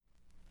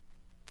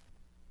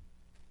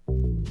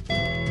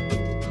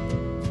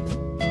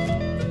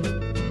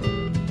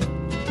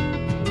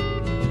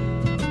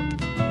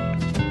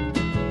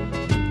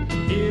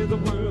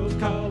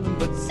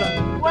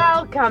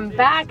welcome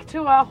back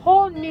to a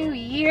whole new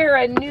year,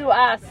 a new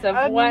us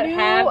of what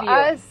have you.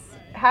 Us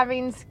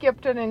having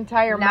skipped an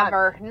entire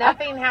Never. month.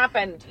 Nothing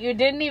happened. You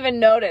didn't even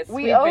notice.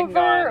 We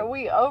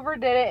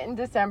overdid it in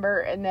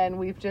December, and then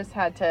we've just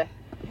had to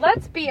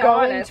Let's be go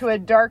honest. into a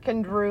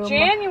darkened room.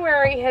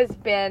 January has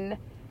been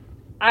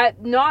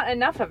not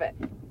enough of it.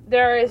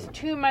 There is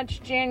too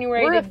much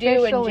January We're to do in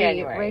officially,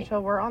 January.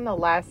 Rachel, we're on the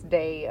last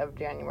day of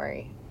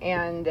January,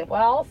 and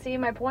Well, see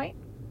my point?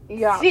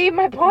 yeah. See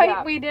my point?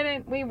 Yeah.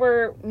 We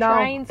were No,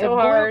 trying so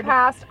it hard. blew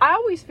past. I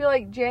always feel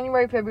like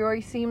January,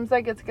 February seems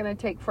like it's going to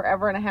take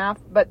forever and a half,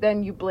 but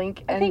then you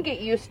blink and I think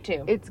it used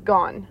to. it's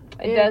gone.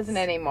 It doesn't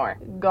anymore.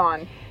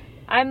 Gone.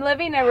 I'm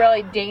living a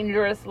really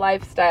dangerous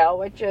lifestyle,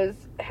 which is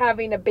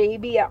having a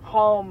baby at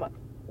home,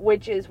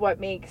 which is what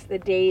makes the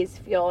days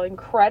feel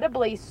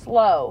incredibly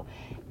slow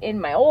in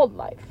my old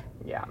life.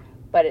 Yeah.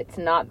 But it's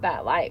not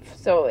that life.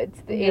 So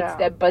it's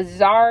the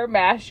bizarre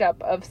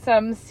mashup of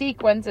some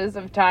sequences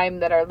of time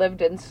that are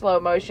lived in slow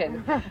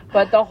motion.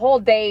 But the whole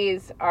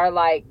days are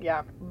like,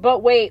 Yeah.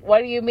 but wait, what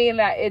do you mean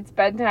that it's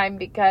bedtime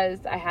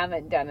because I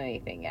haven't done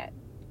anything yet?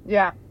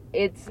 Yeah.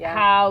 It's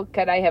how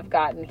could I have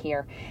gotten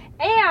here?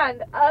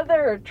 And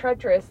other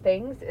treacherous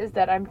things is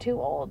that I'm too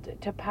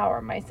old to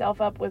power myself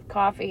up with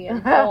coffee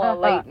until a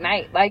late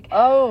night. Like,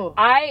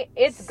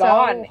 it's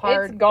gone.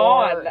 It's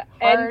gone.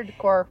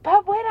 Hardcore.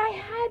 But when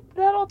I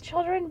had little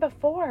children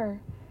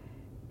before,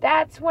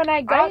 that's when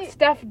I got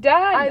stuff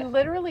done. I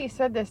literally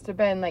said this to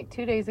Ben like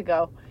 2 days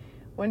ago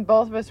when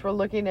both of us were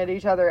looking at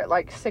each other at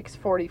like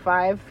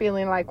 6:45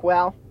 feeling like,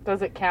 well,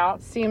 does it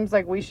count? Seems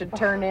like we should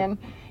turn in.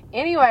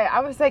 Anyway,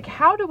 I was like,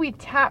 how do we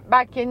tap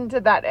back into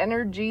that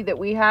energy that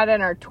we had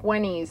in our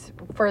 20s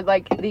for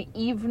like the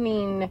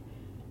evening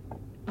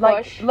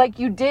push? Like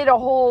you did a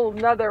whole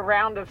another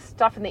round of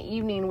stuff in the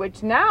evening,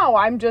 which now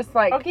I'm just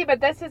like, okay,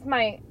 but this is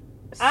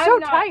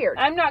tired.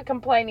 I'm not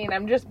complaining.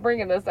 I'm just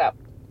bringing this up.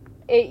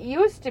 It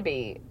used to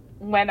be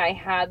when I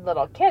had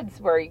little kids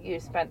where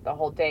you spent the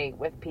whole day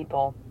with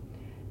people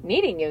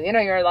needing you. You know,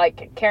 you're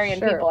like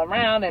carrying people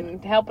around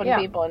and helping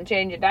people and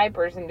changing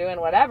diapers and doing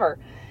whatever.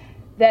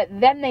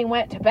 That then they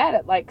went to bed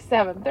at like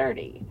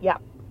 7:30. Yeah.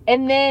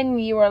 And then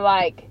you were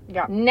like,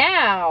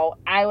 now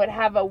I would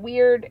have a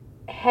weird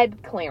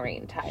head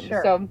clearing time.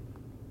 Sure. So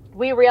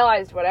we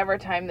realized whatever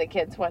time the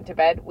kids went to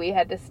bed, we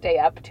had to stay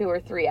up 2 or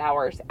 3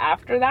 hours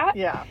after that.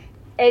 Yeah.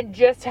 And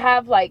just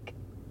have like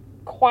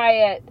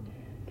quiet.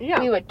 Yeah.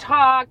 We would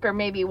talk or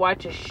maybe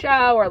watch a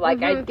show or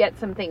like I'd get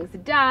some things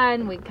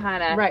done. We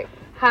kind of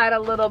had a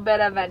little bit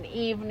of an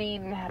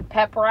evening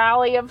pep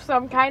rally of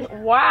some kind.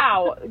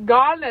 Wow.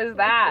 Gone is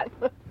that.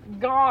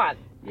 Gone.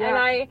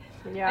 Yeah.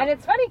 And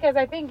it's funny because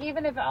I think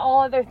even if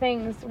all other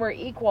things were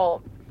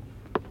equal,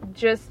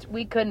 just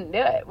we couldn't do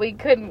it. We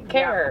couldn't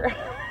care.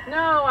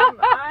 No,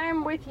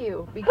 I'm with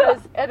you because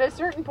at a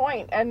certain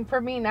point, and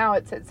for me now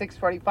it's at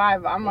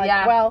 6:45. I'm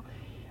like, well,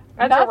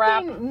 that's a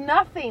wrap.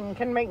 Nothing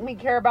can make me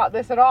care about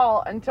this at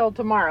all until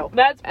tomorrow.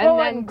 That's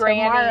pulling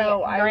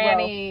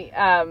Granny,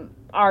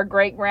 our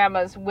great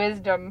grandma's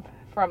wisdom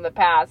from the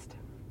past.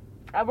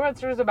 It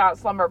was about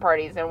slumber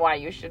parties and why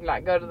you should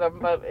not go to them,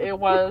 but it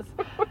was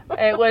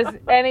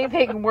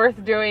anything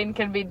worth doing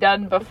can be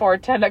done before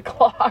 10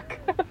 o'clock.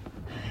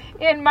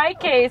 In my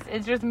case,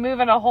 it's just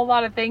moving a whole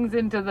lot of things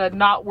into the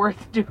not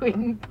worth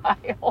doing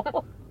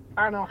pile.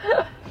 I know.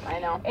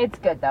 It's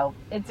good though.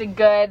 It's a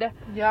good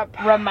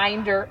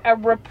reminder, a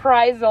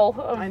reprisal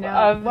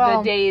of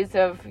the days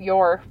of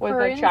yore with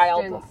a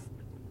child. Instance,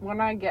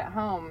 when I get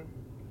home,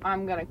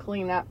 I'm going to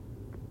clean up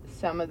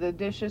some of the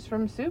dishes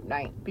from soup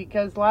night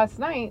because last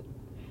night,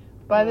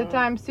 by the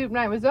time soup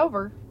night was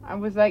over, I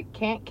was like,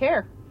 can't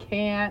care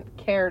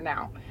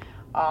now.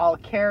 I'll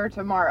care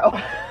tomorrow.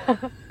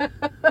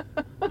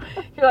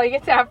 You're like,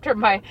 it's after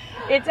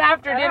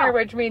dinner,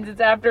 which means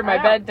it's after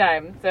my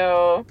bedtime.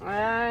 So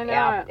I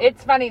know.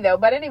 It's funny though.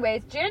 But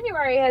anyways,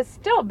 January has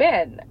still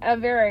been a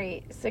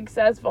very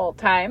successful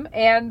time,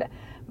 and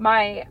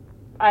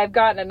I've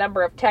gotten a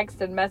number of texts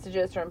and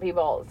messages from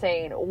people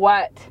saying,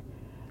 what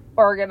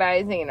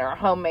organizing or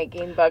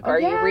homemaking book are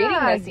you reading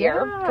this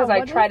year? Because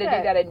I try to do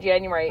that in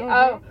January.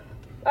 I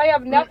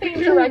have nothing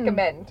to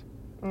recommend.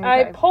 Okay.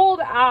 I pulled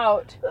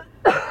out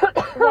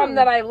one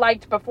that I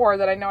liked before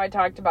that I know I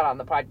talked about on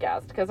the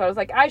podcast because I was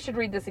like, I should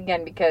read this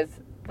again because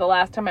the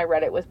last time I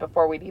read it was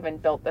before we'd even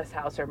built this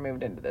house or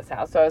moved into this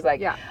house. So I was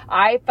like,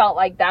 I felt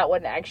like that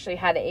one actually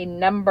had a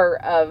number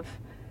of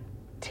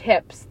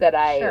tips that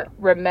I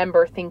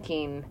remember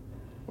thinking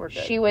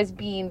she was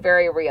being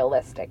very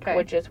realistic,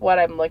 which is what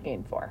I'm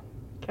looking for.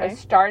 Okay. I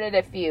started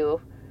a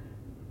few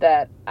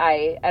that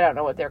I don't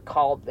know what they're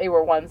called. They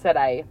were ones that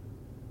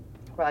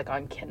were like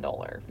on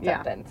Kindle or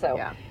something.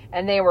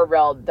 And they were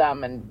real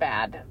dumb and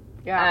bad.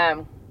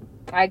 Yeah.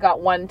 I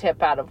got one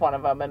tip out of one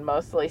of them and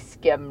mostly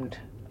skimmed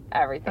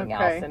everything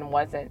else and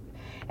wasn't.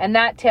 And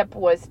that tip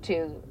was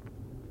to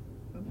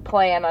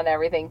plan on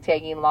everything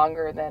taking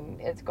longer than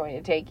it's going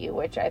to take you,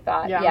 which I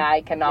thought,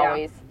 I can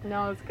always.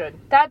 No, it's good.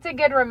 That's a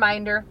good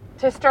reminder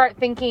to start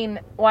thinking,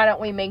 why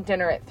don't we make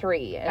dinner at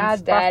 3 Add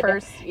instead?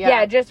 buffers.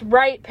 Yeah, just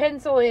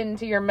pencil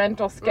into your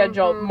mental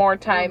schedule more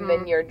time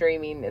than you're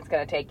dreaming it's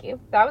going to take you.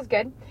 That was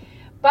good.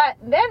 But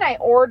then I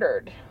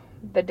ordered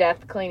the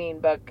death cleaning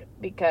book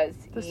because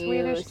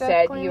you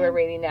said you were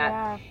reading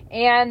that.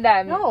 Yeah. And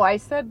no, I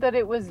said that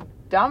it was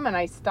dumb and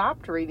I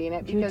stopped reading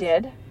it. You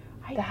did?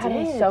 That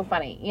is so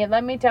funny. Yeah,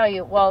 let me tell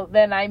you. Well,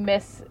 then I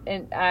missed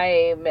that.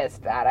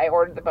 I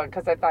ordered the book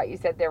because I thought you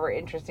said there were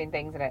interesting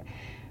things in it.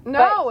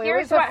 No, it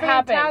was a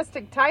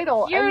fantastic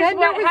title. Here's and then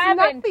what there was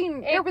happened.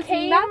 nothing. There was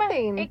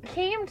nothing. It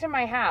came to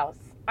my house.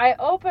 I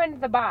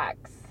opened the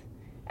box,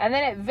 and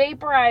then it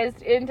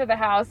vaporized into the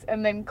house,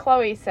 and then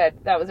Chloe said,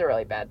 that was a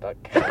really bad book.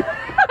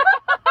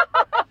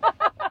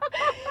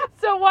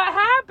 So what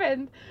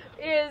happened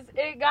is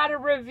it got a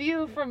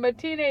review from a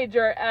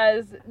teenager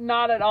as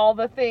not at all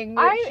the thing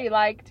that she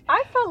liked.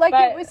 I felt like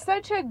it was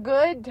such a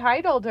good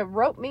title to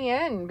rope me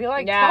in. Be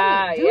like,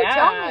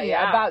 tell me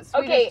about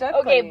Swedish Death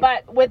Cleaning.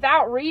 But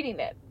without reading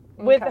it,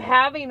 with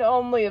having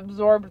only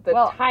absorbed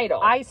the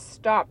title. I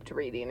stopped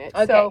reading it,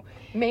 so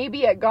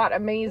maybe it got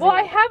amazing. Well,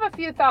 I have a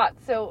few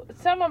thoughts. So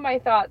some of my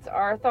thoughts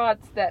are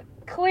thoughts that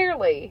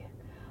clearly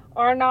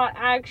are not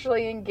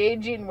actually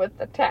engaging with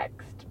the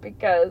text,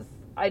 because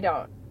I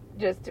don't.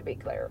 Just to be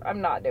clear,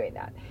 I'm not doing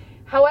that.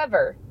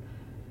 However,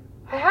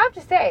 I have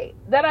to say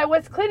that I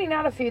was cleaning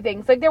out a few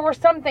things. Like, there were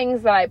some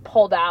things that I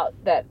pulled out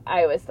that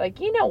I was like,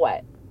 you know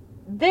what?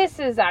 This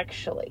is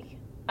actually,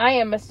 I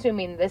am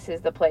assuming this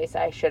is the place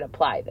I should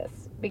apply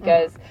this.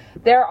 Because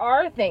there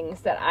are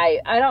things that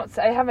I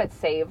haven't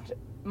saved.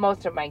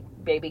 Most of my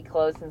baby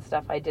clothes and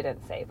stuff I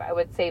didn't save. I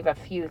would save a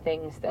few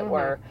things that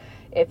were,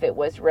 if it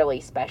was really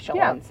special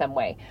in some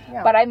way.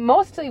 Yeah. But I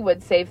mostly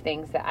would save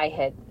things that I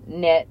had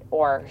knit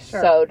or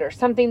sewed or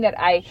something that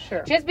I,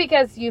 just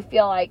because you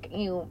feel like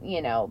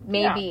you know,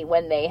 maybe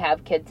when they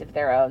have kids of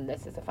their own,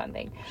 this is a fun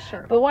thing.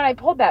 Sure. But when I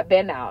pulled that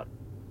bin out,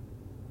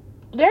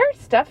 there's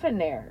stuff in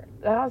there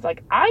that I was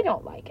like, I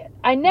don't like it.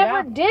 I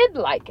never did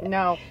like it.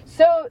 No.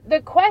 So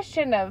the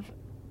question of,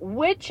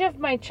 which of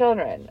my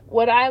children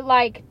would I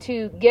like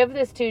to give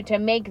this to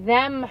make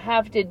them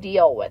have to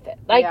deal with it?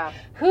 Like,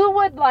 who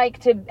would like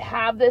to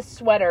have this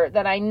sweater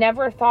that I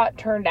never thought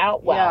turned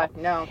out well?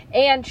 Yeah, no.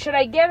 And should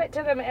I give it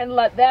to them and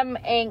let them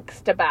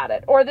angst about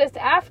it? Or this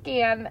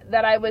Afghan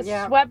that I was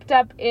swept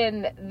up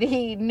in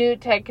the new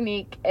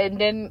technique and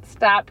didn't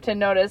stop to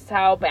notice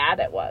how bad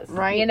it was.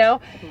 Right. You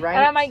know? Right.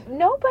 And I'm like,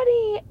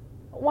 nobody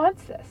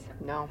wants this.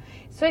 No.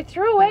 So I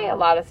threw away a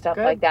lot of stuff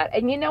like that.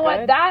 And you know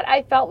what? That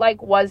I felt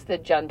like was the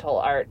gentle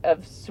art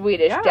of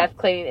Swedish death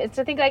cleaning. It's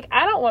to think like,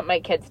 I don't want my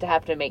kids to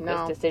have to make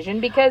this decision,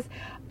 because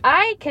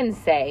I can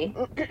say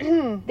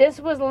this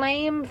was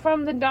lame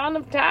from the dawn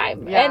of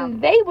time. Yeah.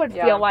 And they would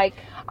feel like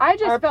I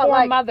just felt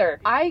like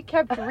mother. I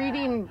kept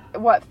reading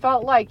what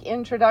felt like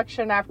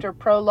introduction after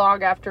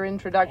prologue after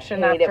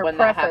introduction after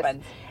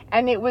preface.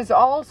 And it was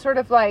all sort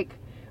of like,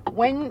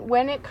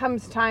 when it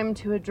comes time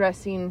to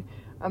addressing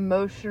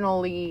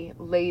emotionally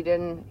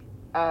laden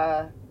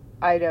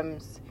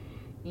items,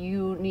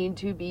 you need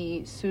to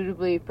be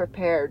suitably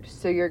prepared.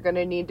 So you're going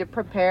to need to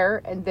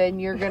prepare, and then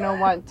you're going to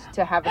want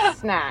to have a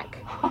snack.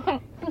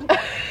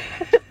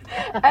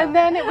 And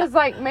then it was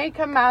like, make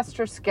a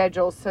master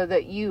schedule so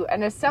that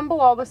and assemble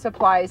all the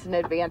supplies in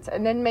advance,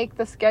 and then make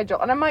the schedule.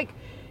 And I'm like,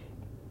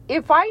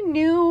 if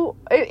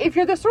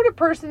you're the sort of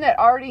person that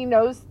already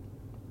knows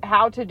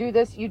how to do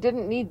this, you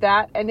didn't need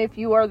that. And if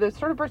you are the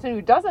sort of person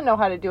who doesn't know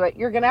how to do it,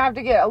 you're going to have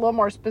to get a little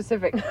more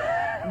specific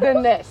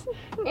than this.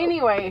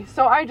 Anyway,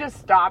 so I just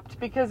stopped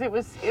because it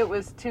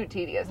was too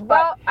tedious.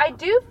 Well, I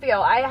do feel,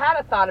 I had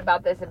a thought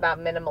about this, about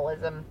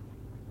minimalism.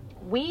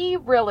 We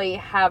really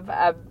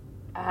have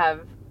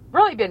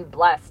really been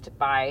blessed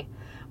by,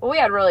 we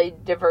had really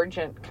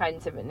divergent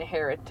kinds of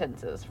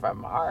inheritances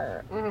from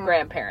our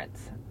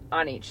grandparents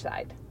on each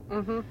side.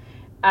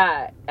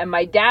 And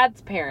my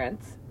dad's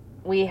parents,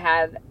 we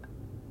had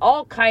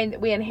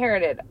we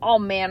inherited all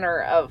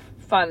manner of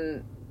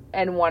fun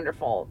and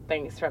wonderful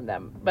things from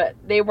them, but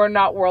they were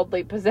not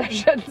worldly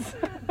possessions.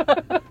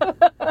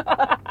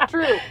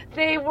 True.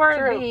 They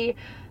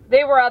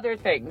were other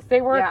things.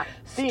 They were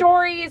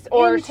stories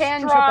or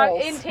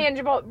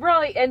intangible,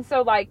 really. And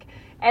so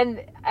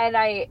and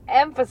I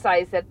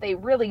emphasize that they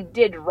really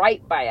did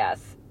right by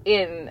us.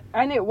 And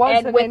it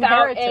was an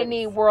without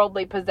any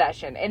worldly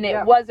possession, and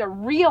it was a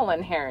real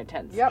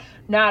inheritance,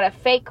 not a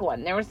fake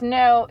one. There was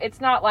it's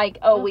not like,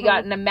 we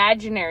got an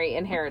imaginary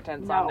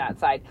inheritance on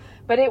that side,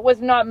 but it was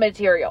not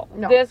material.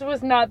 No. This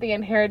was not the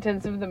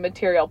inheritance of the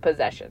material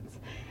possessions.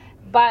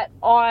 But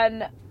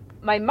on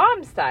my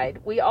mom's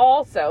side, we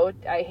also,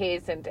 I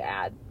hasten to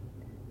add,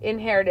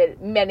 inherited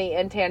many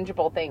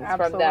intangible things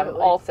from them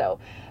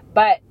also.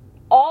 But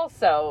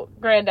also,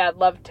 Granddad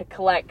loved to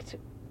collect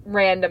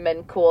random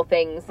and cool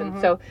things, and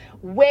so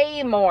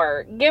way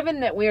more, given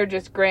that we were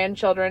just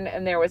grandchildren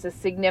and there was a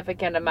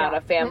significant amount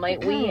of family,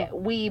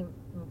 we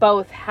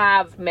both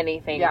have many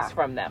things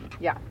from them.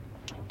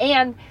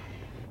 And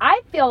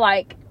I feel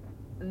like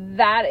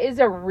that's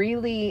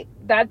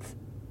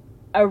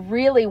a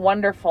really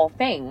wonderful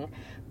thing.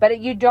 But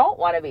you don't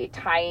want to be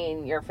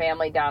tying your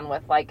family down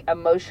with, like,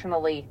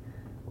 emotionally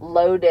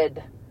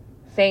loaded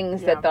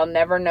things that they'll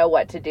never know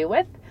what to do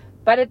with.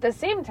 But at the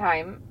same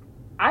time,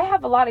 I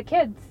have a lot of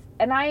kids,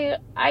 and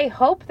I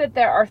hope that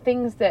there are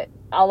things that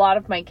a lot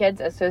of my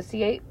kids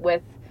associate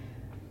with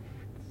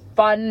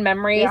fun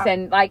memories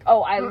and, like,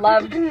 oh, I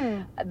loved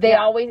they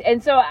always,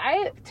 and so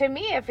to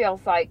me it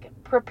feels like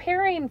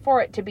preparing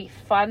for it to be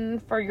fun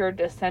for your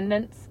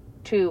descendants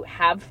to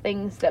have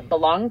things that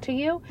belong to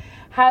you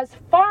has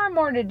far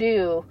more to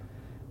do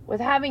with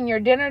having your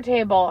dinner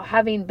table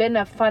having been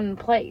a fun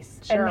place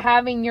and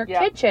having your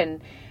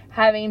kitchen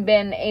having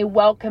been a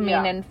welcoming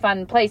and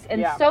fun place.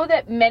 And so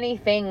that many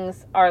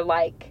things are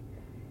like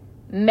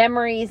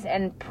memories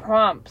and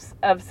prompts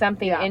of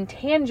something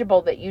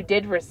intangible that you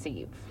did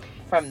receive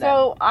from them.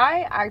 So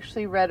I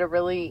actually read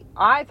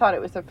I thought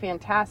it was a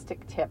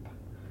fantastic tip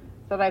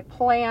that I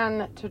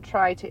plan to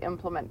try to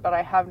implement, but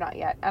I have not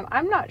yet. And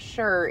I'm not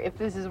sure if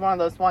this is one of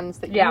those ones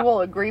that you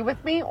will agree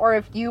with me or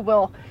if you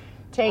will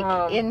take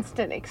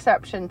instant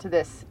exception to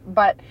this.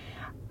 But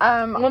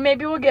well,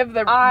 maybe we'll give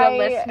the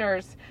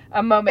listeners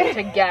a moment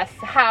to guess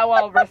how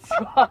I'll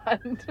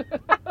respond.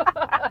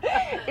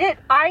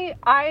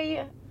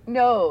 I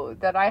know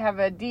that I have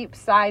a deep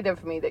side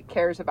of me that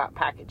cares about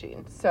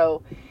packaging.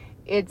 So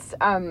it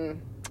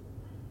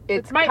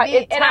taps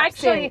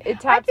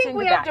I think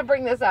we have that. to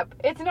bring this up.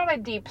 It's not a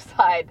deep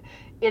side.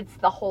 It's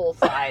the whole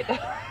side.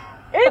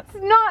 It's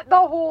not the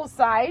whole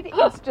side.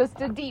 It's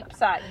just a deep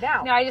side.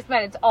 Now, no, I just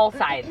meant it's all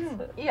sides.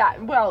 Yeah,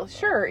 well,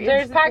 sure.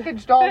 It's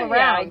packaged all around.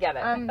 Yeah, I get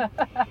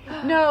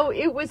it. No,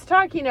 it was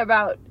talking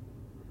about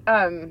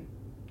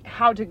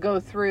how to go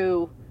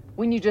through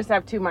when you just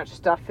have too much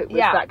stuff. It was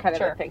that kind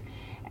of a thing.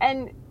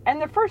 And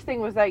the first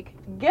thing was, like,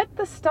 get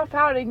the stuff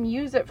out and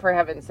use it, for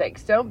heaven's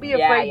sakes. Don't be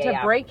afraid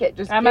to break it.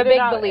 Just I'm get a big it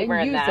out believer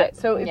and in use that. it.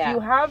 So if you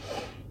have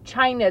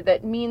china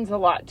that means a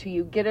lot to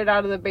you, get it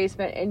out of the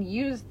basement and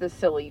use the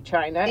silly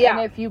china. Yeah.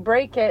 And if you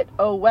break it,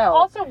 oh well.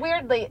 Also,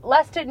 weirdly,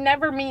 lest it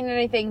never mean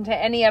anything to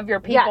any of your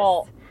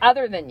people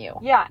other than you.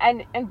 Yeah,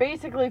 and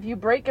basically if you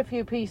break a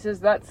few pieces,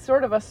 that's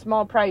sort of a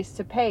small price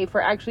to pay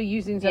for actually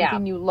using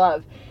something you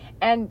love.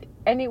 And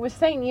it was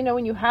saying, you know,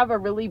 when you have a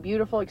really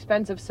beautiful,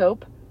 expensive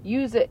soap,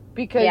 use it,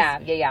 because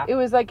it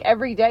was like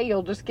every day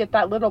you'll just get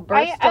that little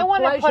burst of pleasure. I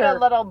want to put a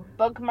little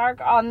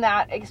bookmark on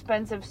that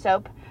expensive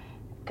soap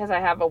because I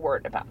have a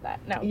word about that.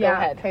 No, go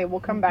ahead. Okay,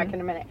 we'll come back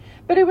in a minute.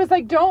 But it was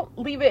like, don't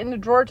leave it in the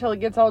drawer till it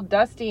gets all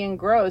dusty and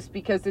gross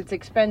because it's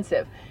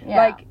expensive. Yeah.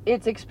 Like,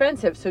 it's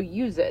expensive, so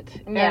use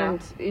it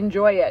and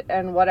enjoy it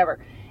and whatever.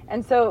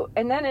 And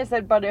then it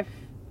said, but if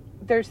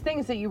there's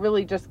things that you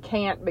really just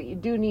can't, but you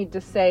do need to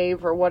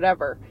save or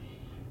whatever,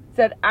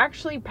 said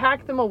actually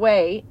pack them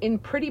away in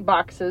pretty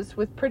boxes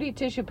with pretty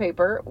tissue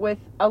paper with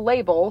a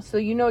label so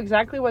you know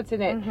exactly what's in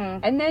it.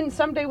 And then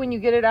someday when you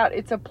get it out,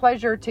 it's a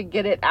pleasure to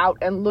get it out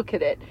and look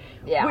at it.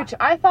 Yeah. Which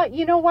I thought,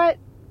 you know what?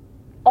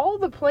 All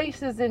the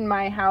places in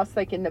my house,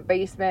 like in the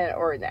basement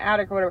or in the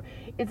attic or whatever,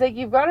 it's like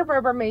you've got a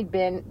Rubbermaid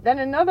bin, then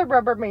another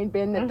Rubbermaid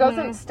bin that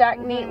doesn't stack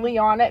neatly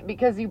on it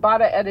because you bought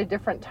it at a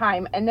different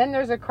time, and then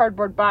there's a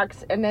cardboard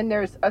box, and then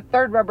there's a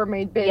third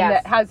Rubbermaid bin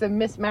that has a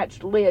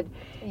mismatched lid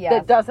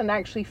that doesn't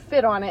actually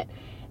fit on it.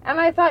 And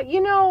I thought,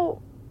 you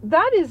know,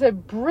 that is a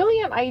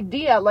brilliant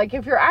idea. Like,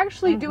 if you're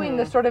actually doing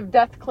the sort of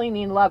death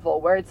cleaning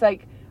level where it's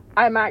like,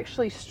 I'm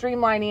actually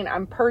streamlining,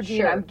 I'm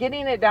purging, I'm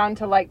getting it down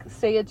to, like,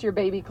 say it's your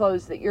baby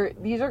clothes that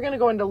these are going to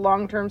go into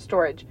long-term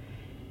storage.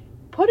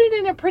 Put it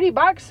in a pretty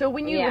box so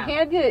when you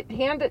hand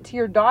it to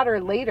your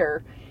daughter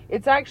later,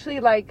 it's actually,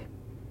 like,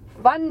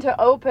 fun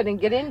to open and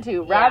get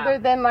into rather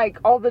than, like,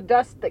 all the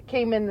dust that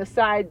came in the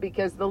side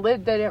because the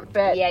lid didn't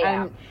fit.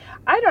 And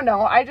I don't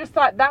know. I just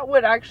thought that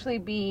would actually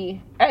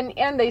be,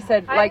 and they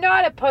said, like, I'm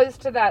not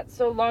opposed to that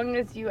so long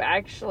as you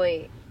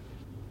actually,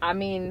 I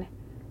mean,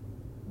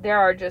 there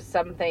are just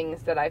some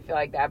things that I feel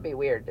like that'd be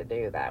weird to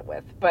do that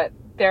with. But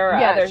there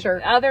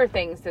are other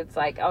things that's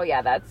like, oh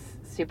yeah, that's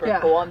super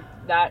cool. And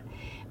that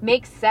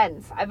makes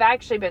sense. I've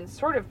actually been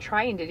sort of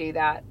trying to do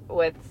that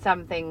with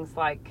some things,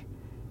 like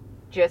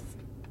just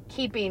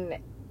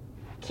keeping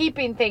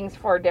things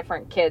for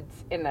different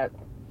kids in a,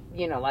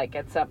 you know, like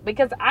it's up,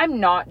 because I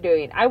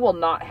will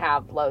not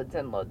have loads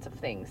and loads of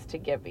things to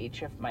give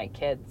each of my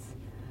kids.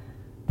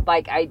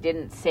 Like, I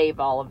didn't save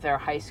all of their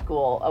high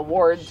school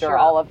awards or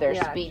all of their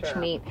speech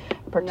meet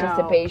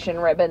participation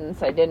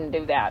ribbons. I didn't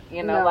do that.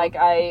 You know, like,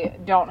 I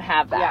don't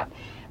have that.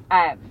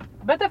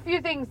 But the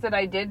few things that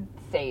I did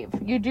save,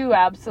 you do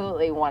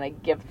absolutely want to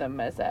give them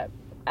as a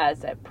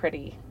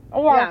pretty,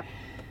 or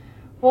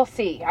we'll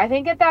see. I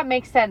think that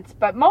makes sense.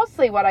 But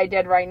mostly what I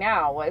did right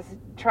now was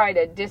try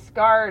to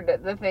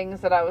discard the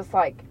things that I was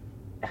like,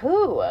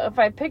 if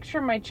I picture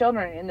my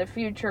children in the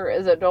future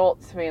as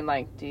adults being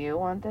like, do you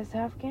want this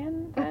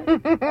Afghan?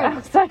 I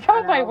was like,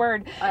 oh my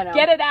word,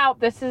 get it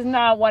out. This is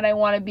not what I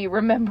want to be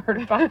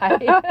remembered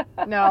by.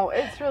 No,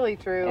 it's really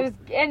true.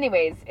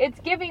 Anyways, it's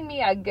giving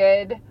me a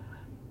good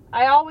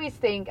I always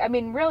think, I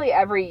mean, really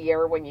every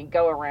year when you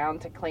go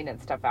around to cleaning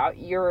stuff out,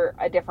 you're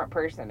a different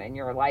person and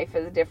your life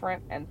is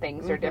different and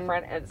things are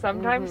different. And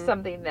sometimes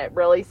something that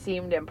really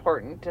seemed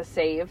important to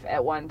save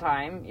at one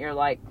time, you're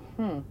like,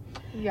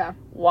 Yeah.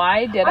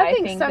 why did I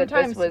think that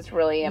this was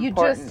really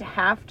important? You just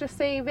have to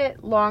save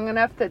it long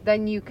enough that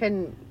then you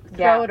can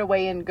throw it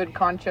away in good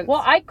conscience.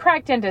 Well, I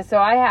cracked into, so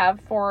I have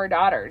 4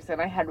 daughters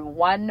and I had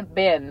one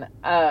bin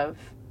of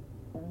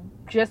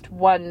just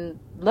one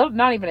little,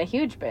 not even a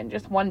huge bin,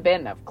 just one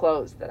bin of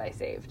clothes that I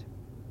saved.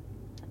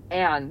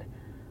 And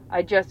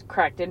I just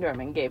cracked into them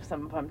and gave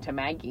some of them to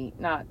Maggie.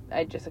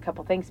 Just a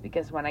couple things,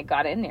 because when I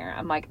got in there,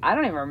 I'm like, I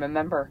don't even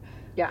remember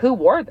who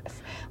wore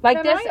this. Like,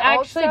 Can this I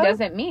actually also-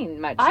 doesn't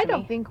mean much to I me.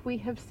 don't think we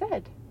have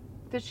said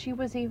that she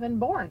was even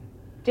born.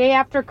 Day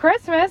after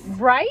Christmas.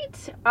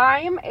 Right?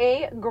 I'm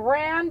a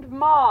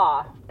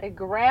grandma. A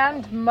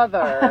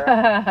grandmother.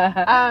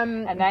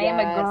 And I am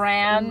a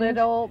grand...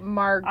 little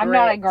Margaret. I'm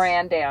not a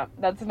grandaunt.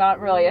 That's not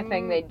really a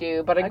thing they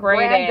do, but a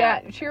great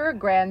aunt. You're a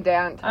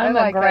grandaunt. I'm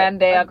I like a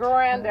grandaunt. A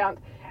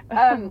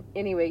grandaunt.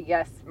 Anyway,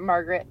 yes,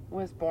 Margaret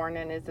was born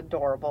and is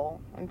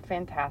adorable and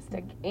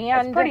fantastic.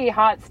 And It's pretty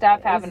hot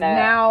stuff having is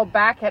now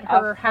back at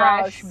her a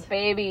fresh house.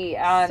 baby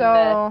on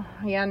So,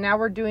 yeah, now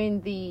we're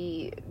doing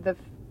the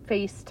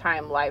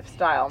FaceTime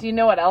lifestyle. Do you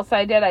know what else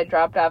I did? I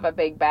dropped off a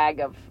big bag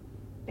of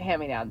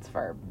hand-me-downs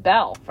for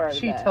Belle for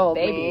She the told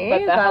baby. me. But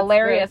the That's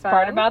hilarious very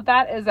part fun. about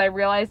that is I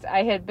realized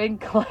I had been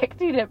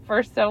collecting it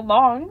for so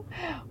long.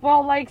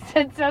 Well, like,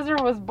 since Cesar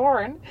was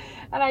born.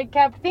 And I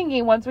kept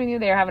thinking, once we knew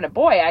they were having a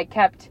boy, I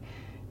kept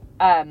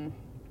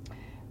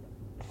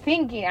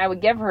thinking I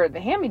would give her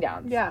the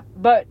hand-me-downs. Yeah.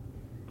 But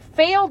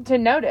failed to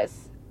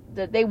notice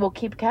that they will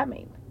keep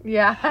coming.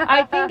 Yeah.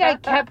 I think I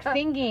kept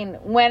thinking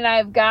when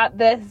I've got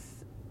this,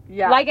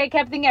 like I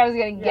kept thinking I was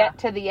going to get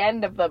to the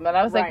end of them. And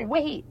I was like,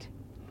 wait,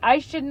 I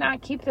should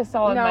not keep this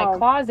all in my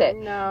closet.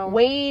 No.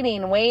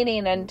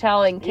 Waiting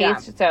until in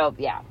case. Yeah. So,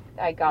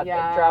 I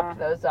dropped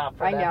those off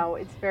for I them. know.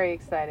 It's very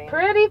exciting.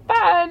 Pretty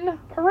fun.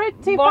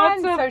 Pretty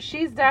Lots fun. of- So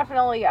she's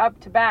definitely up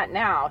to bat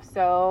now.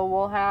 So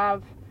we'll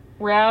have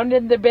Round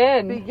in the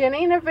bin.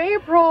 beginning of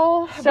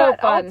April. So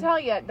but fun. I'll tell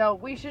you, though,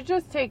 we should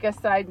just take a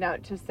side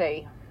note to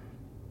say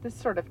this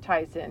sort of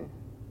ties in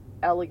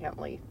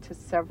elegantly to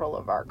several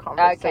of our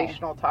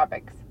conversational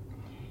topics.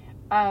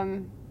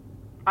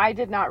 I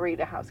did not read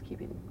a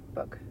housekeeping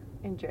book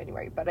in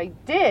January, but I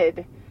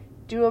did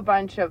do a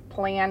bunch of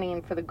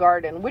planning for the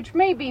garden, which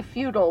may be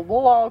futile.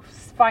 We'll all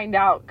find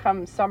out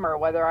come summer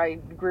whether I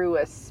grew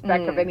a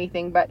speck of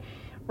anything, but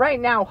right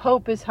now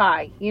hope is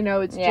high. You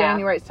know, it's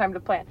January, it's time to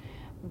plant.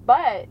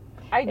 But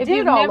I If did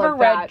you've all never of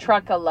read that.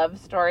 Truck a Love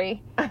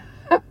Story,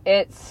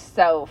 it's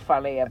so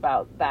funny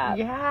about that.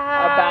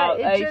 Yeah,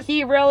 it just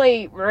he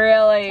really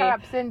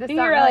taps into he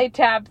something. really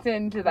taps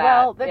into that.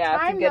 Well, the Yeah,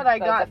 it's a time good- that I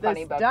that's a got funny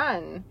this book.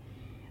 done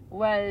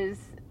was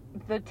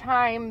the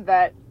time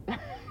that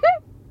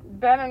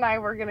Ben and I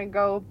were going to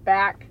go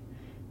back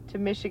to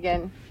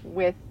Michigan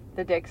with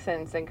the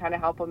Dixons and kind of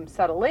help them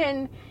settle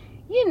in,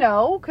 you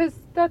know, because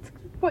that's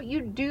what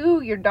you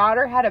do. Your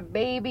daughter had a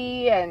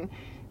baby, and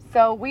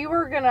so we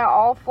were going to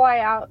all fly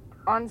out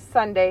on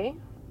Sunday,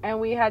 and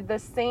we had the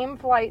same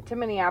flight to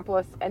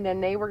Minneapolis, and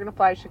then they were going to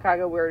fly to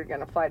Chicago. We were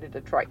going to fly to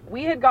Detroit.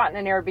 We had gotten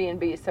an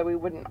Airbnb, so we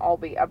wouldn't all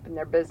be up in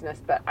their business,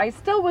 but I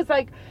still was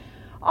like,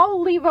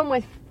 I'll leave them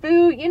with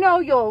food. You know,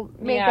 you'll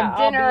make them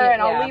dinner,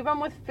 I'll leave them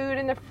with food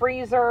in the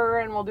freezer,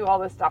 and we'll do all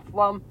this stuff.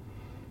 Well,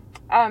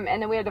 and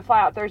then we had to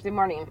fly out Thursday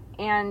morning,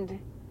 and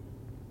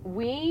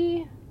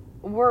we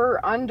were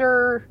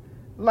under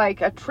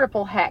like a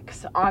triple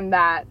hex on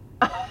that.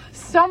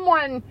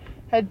 Someone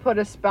had put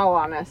a spell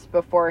on us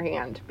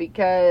beforehand,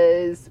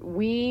 because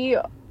we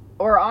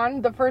were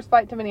on the first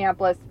flight to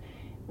Minneapolis,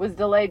 was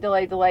delayed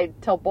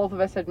till both of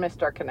us had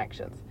missed our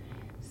connections.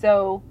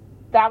 So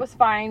that was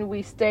fine.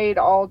 We stayed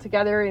all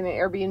together in an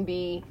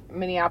Airbnb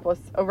Minneapolis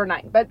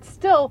overnight. But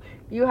still,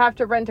 you have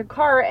to rent a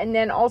car, and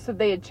then also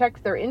they had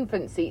checked their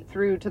infant seat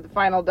through to the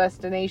final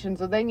destination.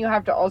 So then you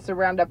have to also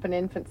round up an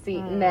infant seat.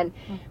 And then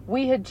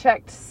we had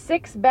checked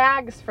 6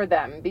 bags for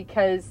them,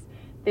 because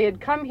they had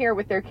come here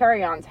with their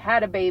carry-ons,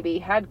 had a baby,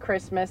 had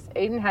Christmas,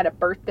 Aiden had a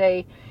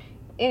birthday.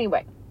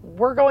 Anyway,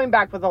 we're going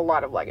back with a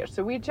lot of luggage.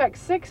 So we checked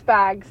 6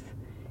 bags.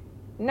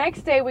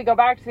 Next day, we go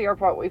back to the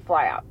airport, we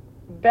fly out.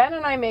 Ben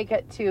and I make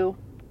it to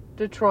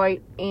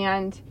Detroit,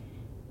 and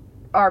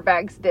our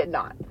bags did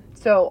not.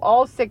 So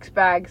all 6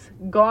 bags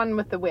gone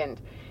with the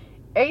wind.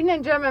 Aiden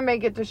and Gemma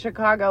make it to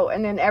Chicago,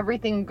 and then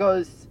everything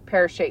goes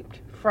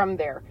pear-shaped from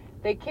there.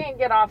 They can't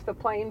get off the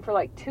plane for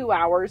like 2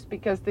 hours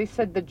because they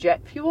said the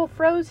jet fuel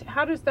froze.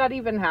 How does that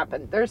even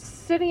happen? They're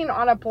sitting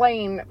on a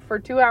plane for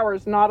 2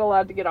 hours, not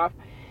allowed to get off.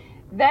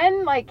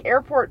 Then like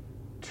airport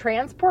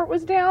transport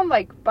was down,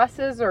 like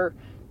buses or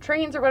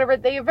trains or whatever.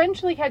 They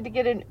eventually had to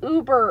get an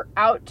Uber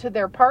out to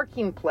their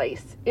parking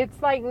place.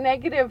 It's like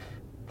negative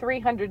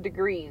 300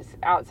 degrees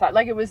outside.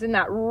 Like it was in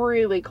that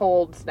really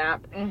cold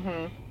snap.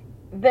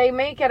 They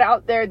make it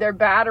out there. Their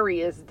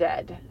battery is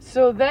dead.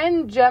 So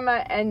then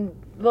Gemma and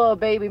little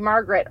baby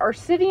Margaret are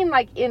sitting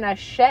like in a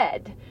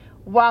shed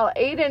while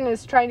Aiden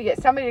is trying to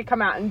get somebody to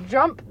come out and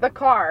jump the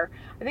car.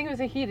 I think it was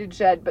a heated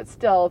shed, but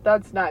still,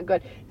 that's not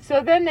good.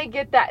 So then they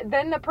get that.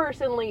 Then the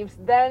person leaves.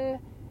 Then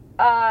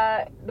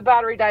the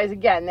battery dies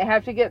again. They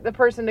have to get the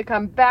person to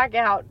come back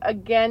out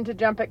again to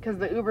jump it because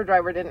the Uber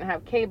driver didn't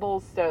have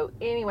cables. So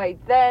anyway,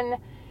 then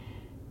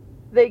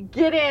they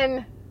get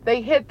in.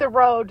 They hit the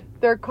road.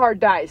 Their car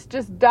dies.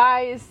 Just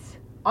dies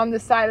on the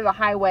side of the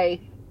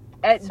highway.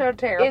 So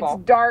terrible.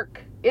 It's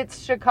dark.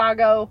 It's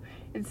Chicago.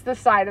 It's the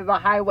side of the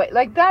highway.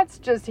 Like, that's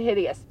just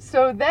hideous.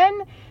 So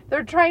then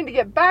they're trying to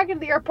get back into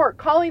the airport,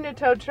 calling a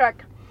tow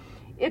truck.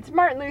 It's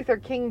Martin Luther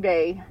King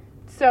Day.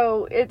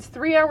 So it's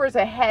 3 hours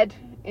ahead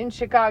in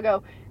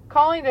Chicago.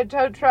 Calling a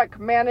tow truck,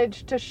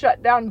 managed to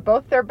shut down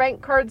both their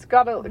bank cards,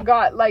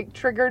 got like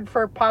triggered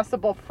for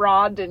possible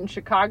fraud in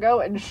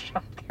Chicago and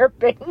shut their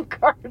bank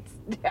cards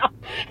down.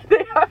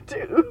 They have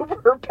to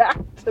Uber back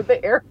to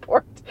the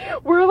airport.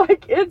 We're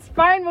like, it's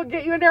fine, we'll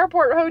get you an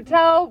airport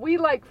hotel. We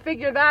like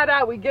figure that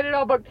out. We get it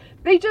all booked.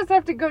 They just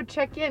have to go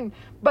check in.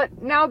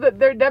 But now that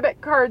their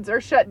debit cards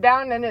are shut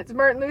down and it's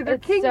Martin Luther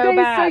King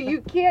Day, so you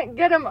can't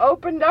get them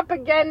opened up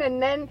again,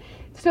 and then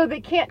so they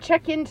can't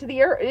check into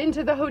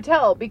the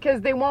hotel because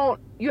they won't.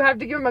 You have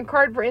to give them a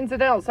card for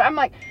incidentals. So I'm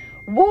like,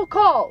 we'll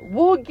call.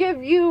 We'll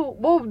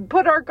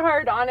put our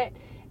card on it.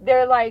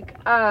 They're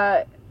like,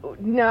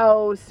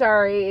 no,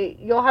 sorry.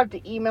 You'll have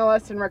to email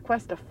us and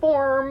request a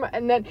form.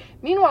 And then,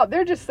 meanwhile,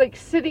 they're just like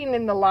sitting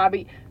in the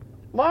lobby.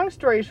 Long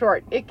story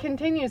short, it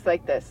continues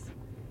like this.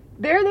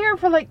 They're there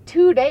for like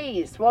 2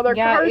 days while their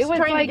car's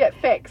trying to get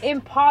fixed.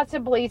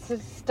 Impossibly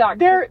stuck.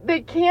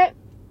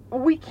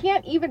 We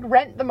can't even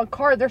rent them a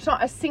car. There's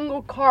not a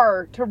single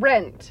car to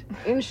rent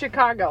in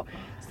Chicago.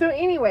 So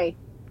anyway,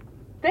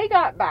 they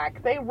got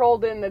back. They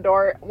rolled in the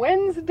door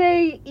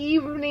Wednesday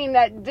evening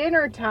at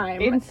dinner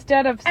time.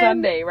 Instead of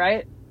Sunday,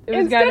 right? It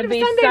was going to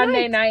be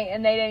Sunday night,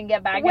 and they didn't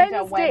get back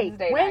until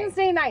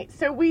Wednesday night.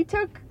 So we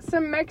took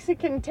some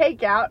Mexican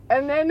takeout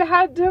and then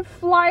had to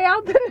fly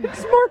out the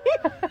next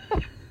morning.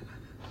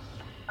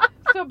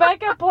 So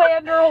Becca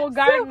planned her whole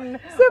garden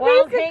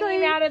while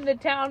hanging out in the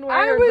town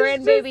where her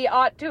grandbaby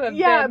ought to have been.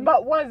 Yeah,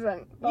 but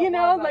wasn't.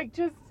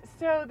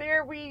 So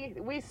there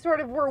we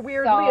sort of were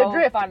weirdly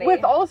adrift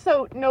with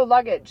also no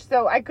luggage.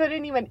 So I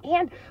couldn't even,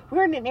 and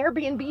we're in an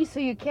Airbnb, so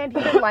you can't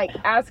even like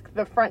ask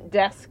the front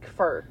desk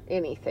for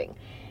anything.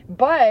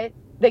 But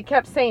they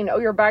kept saying, oh,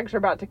 your bags are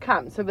about to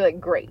come. So I'd be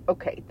like, great,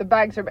 okay, the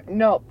bags are back.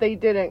 No, they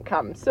didn't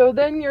come. So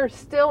then you're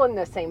still in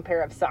the same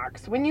pair of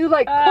socks. When you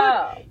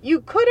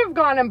you could have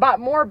gone and bought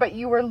more, but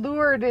you were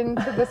lured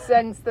into the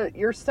sense that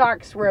your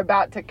socks were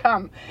about to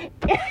come.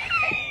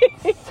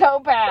 So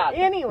bad.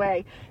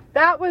 Anyway,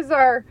 that was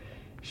our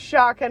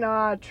shock and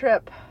awe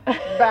trip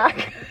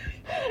back.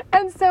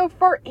 And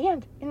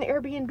in the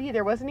Airbnb,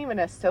 there wasn't even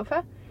a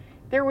sofa.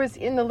 There was,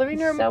 in the living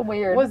room, so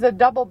weird, was a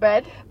double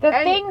bed.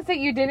 Things that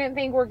you didn't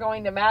think were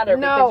going to matter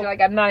because you're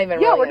like, I'm not even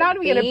really we're not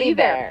even going to be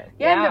there.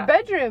 Yeah, in the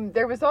bedroom,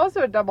 there was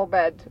also a double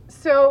bed.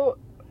 So,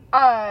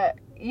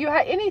 you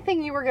had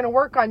anything you were going to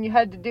work on, you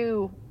had to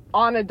do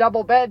on a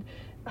double bed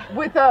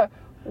with a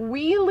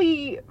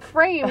wheelie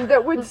frame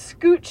that would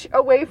scooch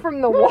away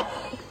from the wall.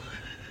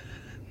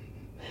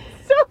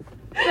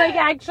 It's like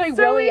actually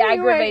really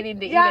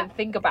aggravating to even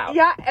think about.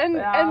 Yeah, and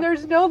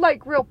there's no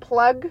like real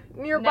plug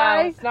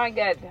nearby. No, it's not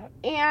good.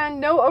 And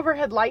no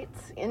overhead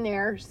lights in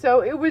there.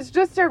 So it was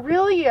just a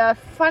really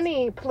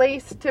funny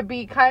place to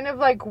be kind of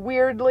like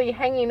weirdly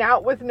hanging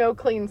out with no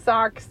clean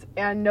socks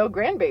and no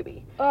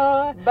grandbaby.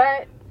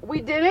 But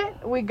we did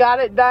it. We got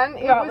it done.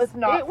 It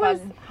was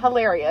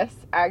hilarious,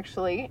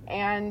 actually.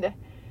 And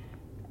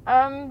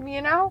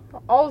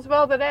all's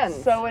well that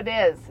ends. So it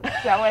is.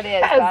 That's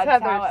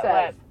Heather how it says.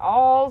 went.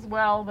 All's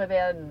well that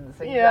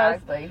ends.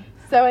 Exactly.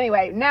 Yes. So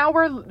anyway, now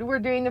we're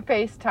doing the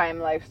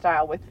FaceTime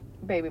lifestyle with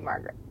baby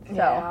Margaret. So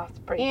yeah, it's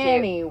pretty cute.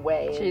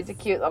 Anyways. She's a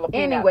cute little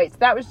peanut. Anyways,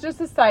 that was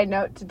just a side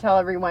note to tell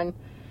everyone.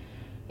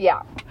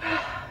 Yeah.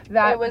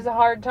 That it was a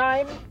hard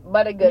time,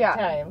 but a good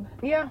time.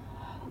 Yeah.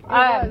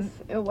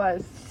 It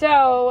was.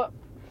 So,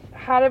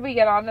 how did we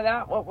get onto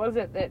that? What was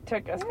it that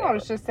took us there? I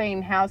was just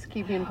saying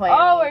housekeeping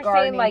planning. We're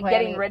saying like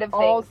getting rid of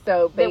things.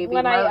 Also, baby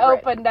when Margaret. I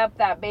opened up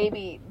that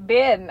baby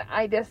bin,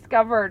 I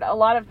discovered a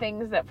lot of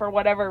things that for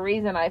whatever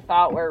reason I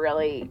thought were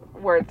really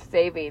worth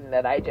saving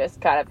that I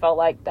just kind of felt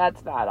like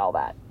that's not all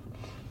that.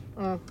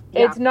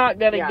 It's not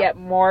going to get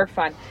more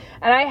fun.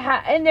 And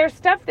and there's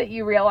stuff that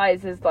you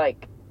realize is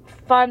like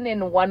fun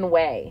in one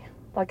way.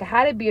 Like I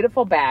had a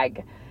beautiful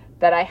bag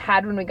that I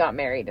had when we got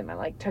married and I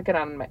like took it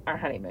on our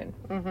honeymoon.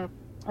 Mm-hmm.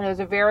 And it was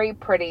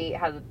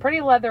has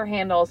pretty leather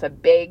handles, a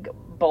big,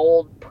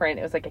 bold print.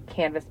 It was like a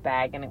canvas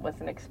bag, and it was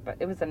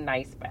a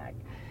nice bag.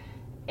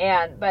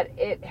 But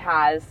it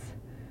has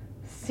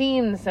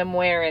seen some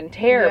wear and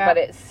tear, but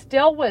it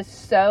still was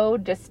so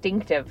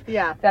distinctive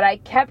that I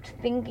kept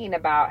thinking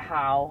about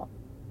how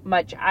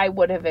much I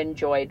would have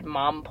enjoyed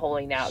Mom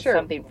pulling out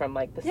something from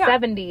like the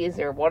 70s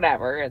or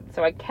whatever, and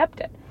so I kept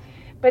it.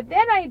 But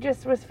then I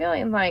just was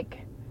feeling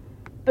like,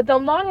 but the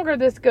longer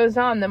this goes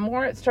on, the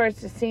more it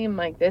starts to seem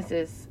like this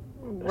is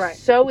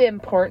so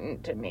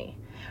important to me.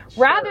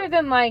 Rather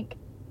than like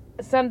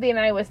something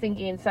I was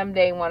thinking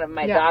someday one of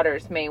my Yeah.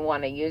 daughters may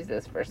want to use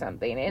this for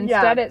something.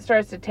 Instead, it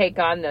starts to take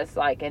on this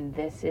like, and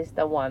this is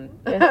the one.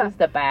 This is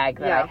the bag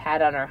that Yeah. I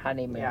had on our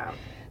honeymoon. Yeah.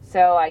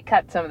 So I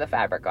cut some of the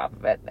fabric off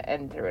of it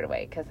and threw it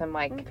away because I'm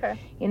like, Okay.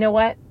 you know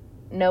what?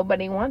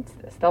 Nobody wants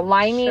this. The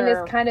lining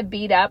Sure. is kind of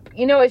beat up.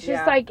 You know, it's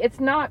just Yeah. like it's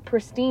not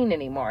pristine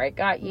anymore. It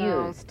got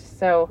No. used.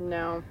 So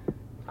No.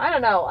 I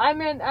don't know.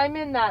 I'm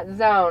in that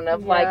zone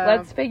of like, Yeah.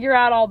 let's figure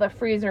out all the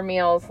freezer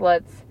meals.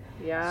 Let's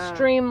Yeah.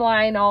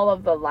 streamline all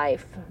of the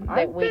life that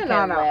I've we been can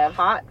on live. a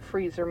hot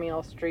freezer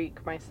meal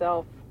streak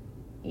myself.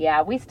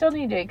 Yeah, we still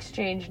need to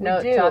exchange We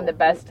notes do. on the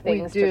best We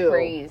things do. to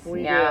freeze.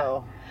 We yeah.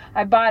 do.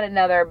 I bought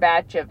another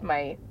batch of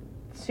my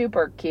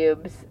super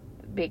cubes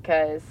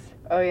because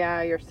Oh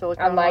yeah, your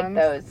silicone I like ones?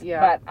 those.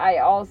 Yeah. But I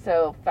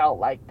also felt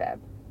like that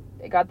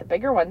I got the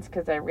bigger ones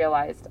because I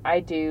realized I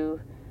do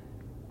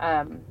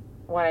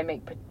when I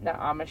make the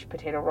Amish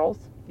potato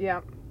rolls.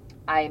 Yeah.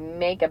 I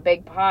make a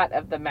big pot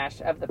of the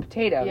mash of the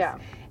potatoes. Yeah.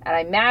 And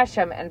I mash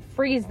them and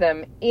freeze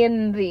them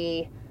in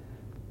the.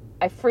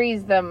 I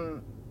freeze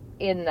them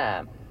in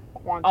the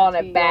Quantity on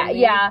a batch.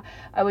 only. Yeah,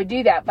 I would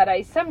do that, but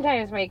I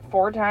sometimes make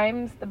 4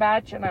 times the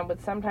batch, and I would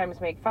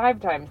sometimes make 5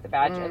 times the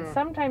batch, and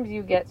sometimes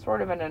you get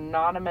sort of an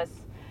anonymous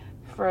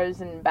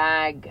frozen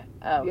bag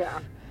of Yeah.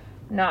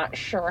 not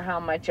sure how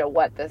much of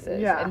what this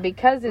is, Yeah. and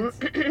because it's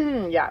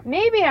Yeah.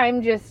 maybe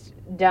I'm just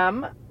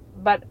dumb,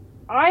 but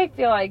I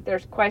feel like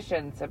there's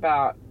questions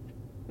about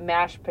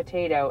mashed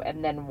potato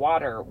and then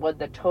water. Would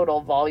the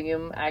total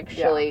volume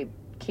actually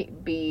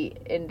be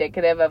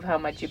indicative of how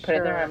much you put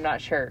in there? Sure. I'm not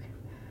sure.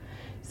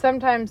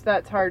 Sometimes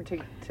that's hard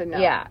to know.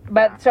 Yeah,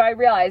 but so I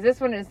realized this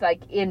one is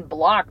like in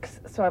blocks.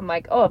 So I'm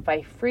like, oh, if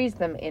I freeze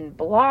them in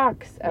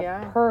blocks of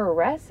per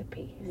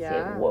recipe.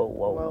 Yeah. See,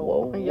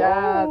 whoa.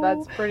 Yeah,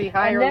 that's pretty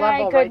higher and then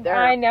level I could, right there.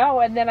 I know,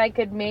 and then I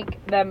could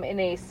make them in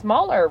a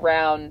smaller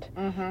round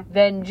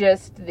than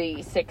just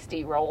the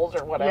 60 rolls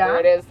or whatever Yeah.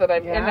 it is that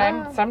I'm. And Yeah.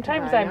 I'm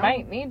sometimes I I know.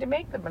 might need to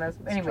make them.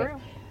 Anyway, True.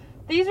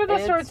 these are the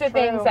It's sorts of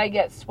true. things I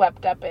get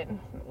swept up in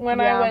when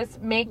Yeah. I was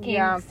making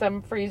Yeah.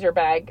 some freezer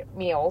bag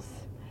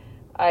meals.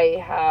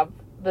 I have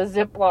the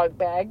Ziploc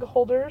bag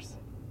holders.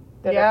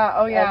 Yeah.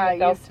 Oh yeah.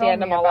 and they'll You've told stand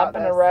me them all about up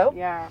in a this. row.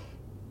 Yeah.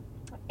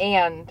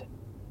 And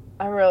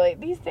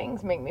these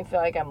things make me feel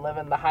like I'm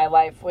living the high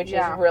life, which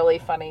Yeah. is really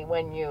funny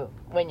when you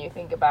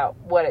think about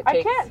what it I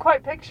takes. can't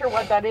quite picture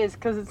what that is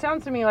because it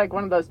sounds to me like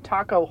one of those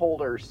taco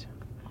holders.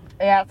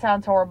 Yeah, it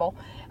sounds horrible.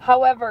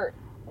 However,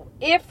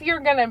 if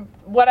you're gonna,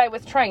 what I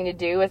was trying to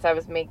do is I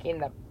was making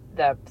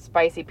the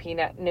spicy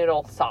peanut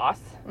noodle sauce.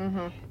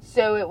 Mm-hmm.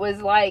 So it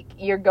was like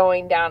you're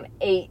going down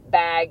 8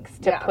 bags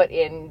to put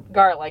in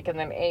garlic, and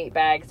then 8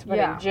 bags to put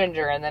in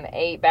ginger, and then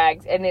 8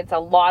 bags, and it's a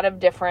lot of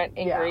different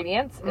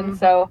ingredients. And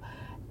so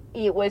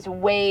it was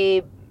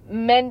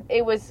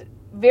it was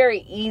very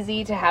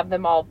easy to have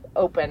them all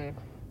open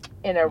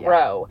in a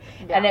row,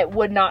 and it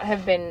would not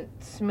have been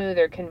smooth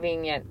or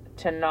convenient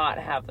to not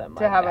have them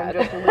To have them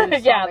just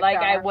loose. yeah, on the like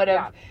I counter. would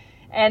have.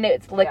 And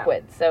it's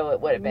liquid, so it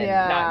would have been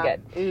not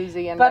good.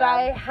 Oozy and But bad.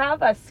 I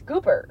have a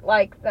scooper,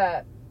 like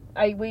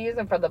we use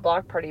them for the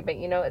block party, but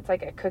it's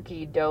like a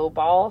cookie dough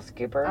ball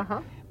scooper.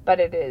 Uh-huh. But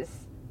it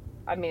is,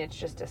 it's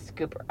just a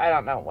scooper. I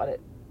don't know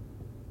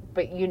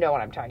but you know what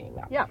I'm talking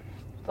about. Yeah.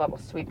 The little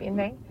sweeping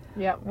thing.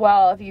 Yeah.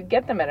 Well, if you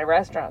get them at a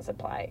restaurant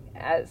supply,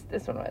 as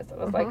this one was, it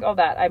was like,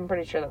 I'm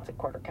pretty sure that's a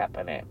quarter cup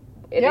in it.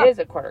 It is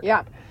a quarter Yeah.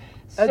 cup.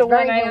 That's So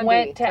when very I handy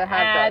went to to have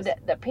add those.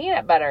 the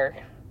peanut butter,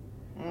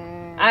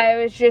 I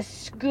was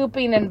just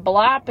scooping and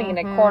blopping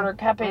a quarter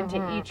cup into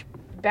each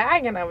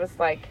bag, and I was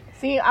like,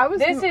 See, I was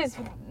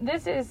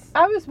this is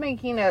I was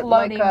making it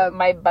like floating a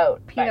my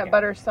boat. peanut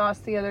butter sauce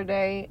the other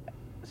day,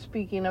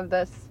 speaking of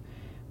this,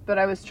 but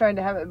I was trying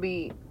to have it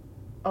be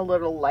a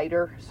little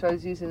lighter, so I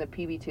was using the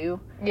PB2.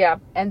 Yeah.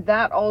 And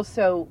that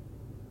also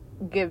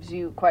gives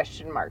you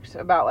question marks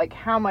about like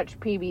how much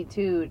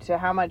PB2 to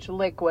how much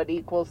liquid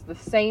equals the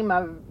same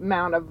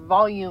amount of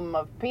volume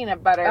of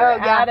peanut butter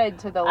added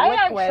to the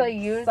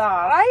liquid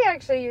sauce. I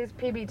actually use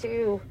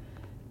PB2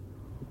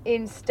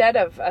 instead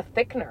of a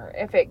thickener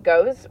if it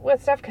goes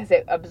with stuff because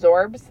it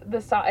absorbs the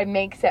sauce. It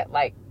makes it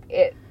like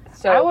it.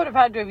 So I would have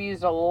had to have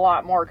used a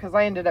lot more because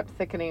I ended up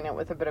thickening it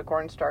with a bit of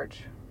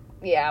cornstarch.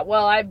 Yeah,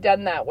 well, I've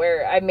done that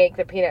where I make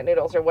the peanut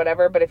noodles or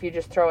whatever, but if you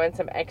just throw in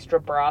some extra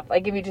broth,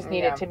 like if you just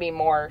need it to be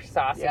more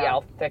saucy,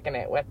 I'll thicken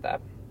it with the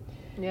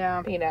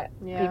peanut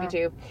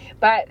PB2.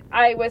 But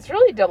I was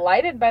really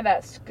delighted by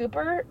that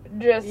scooper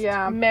just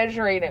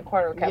measuring a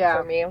quarter cup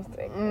for me. I was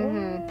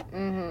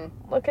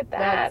like, look at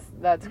that.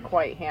 That's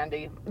quite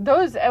handy.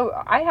 Those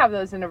I have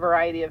those in a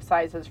variety of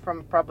sizes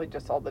from probably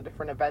just all the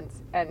different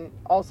events and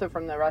also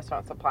from the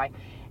restaurant supply.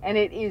 And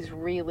it is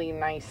really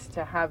nice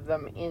to have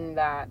them in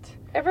that.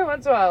 Every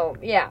once in a while,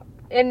 yeah.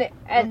 And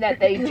that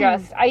they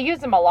just, I use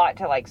them a lot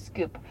to like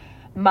scoop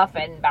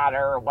muffin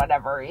batter or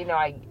whatever.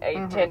 I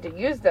tend to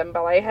use them,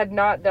 but I had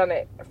not done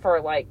it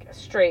for like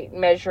straight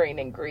measuring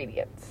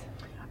ingredients.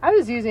 I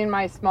was using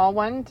my small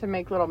one to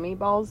make little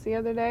meatballs the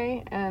other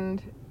day,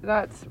 and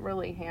that's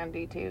really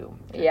handy too.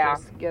 To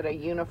just get a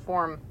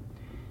uniform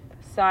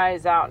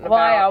size out and Well,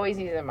 I about. always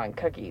use them on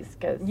cookies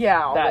because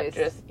Yeah, always.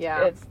 it's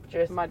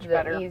just Much the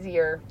better.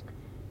 easier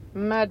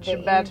Much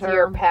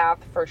easier path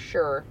for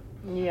sure.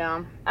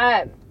 Yeah.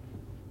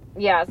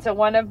 Yeah. So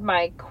one of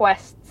my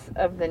quests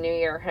of the new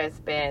year has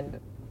been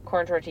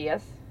corn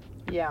tortillas.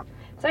 Yeah.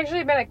 It's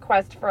actually been a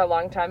quest for a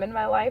long time in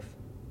my life,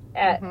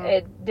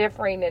 at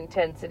differing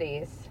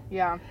intensities.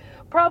 Yeah.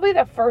 Probably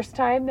the first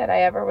time that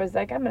I ever was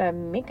like, I'm gonna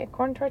make a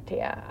corn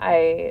tortilla.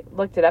 I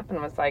looked it up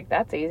and was like,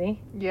 that's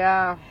easy.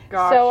 Yeah.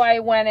 Gosh. So I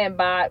went and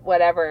bought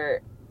what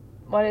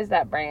is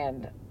that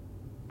brand?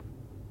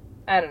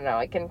 I don't know.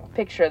 I can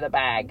picture the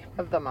bag.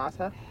 Of the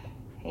masa.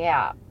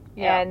 Yeah.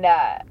 Yeah.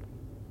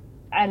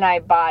 And I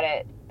bought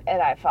it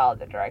and I followed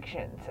the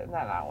directions and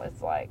then I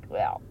was like,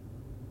 well,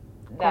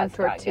 Corn that's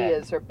not good.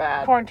 tortillas are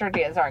bad. Corn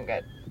tortillas aren't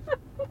good.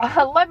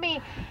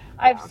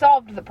 I've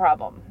solved the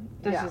problem.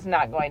 This is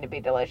not going to be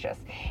delicious.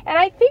 And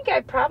I think I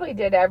probably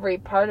did every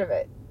part of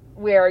it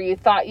where you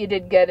thought you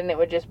did good and it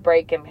would just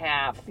break in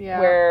half. Yeah.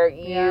 Where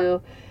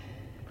you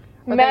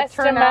Or messed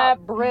they turn them out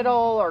up. brittle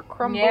or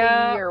crumbly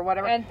or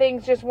whatever. And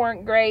things just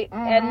weren't great. Mhm.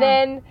 And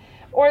then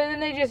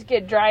they just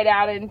get dried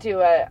out into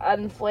a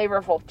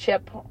unflavorful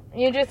chip.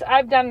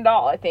 I've done it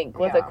all, I think,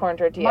 with a corn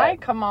tortilla. My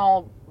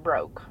Kamal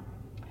broke.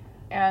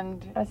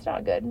 And That's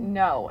not good.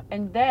 no.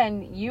 And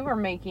then you were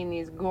making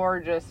these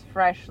gorgeous,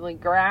 freshly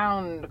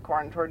ground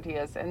corn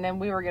tortillas. And then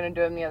we were going to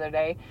do them the other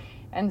day.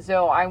 And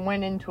so I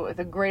went into it with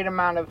a great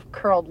amount of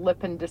curled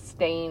lip and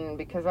disdain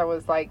because I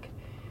was like,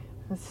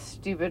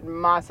 stupid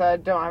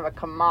masa, don't have a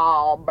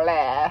Kamal,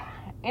 blah.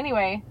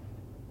 Anyway,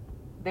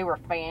 they were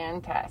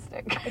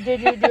fantastic. Did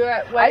you do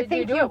it? What did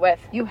you do it with?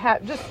 You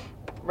have just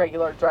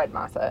regular dried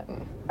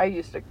masa. I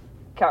used a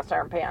cast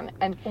iron pan.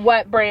 And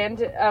What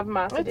brand of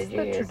masa it's did you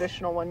the use?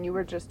 traditional one you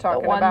were just The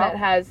talking one about. that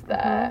has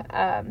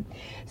the.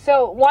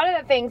 So one of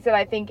the things that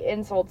I think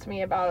insults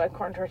me about a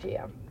corn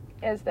tortilla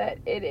is that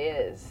it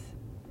is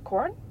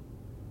corn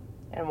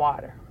and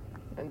water,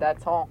 And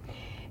that's all.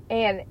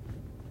 and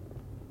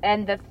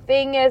the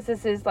thing is,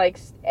 this is like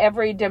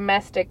every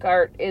domestic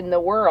art in the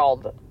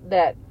world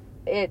that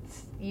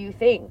you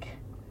think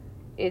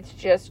it's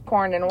just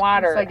corn and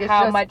water. It's like it's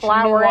How just much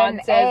flour and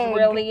nuance egg. is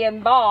really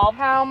involved?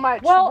 How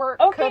much Well, work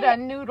okay. could a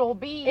noodle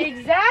be?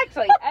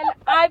 Exactly.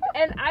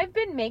 and I've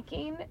been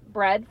making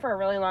bread for a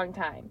really long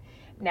time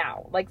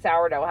now, like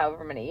sourdough,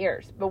 however many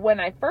years. But when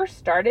I first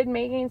started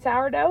making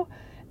sourdough,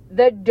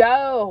 the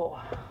dough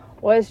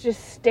was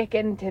just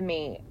sticking to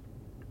me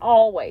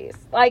always.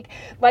 Like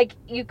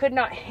you could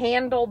not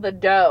handle the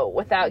dough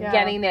without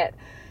getting it,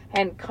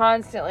 and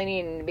constantly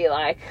needing to be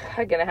like,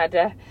 I'm gonna have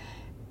to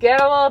get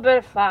a little bit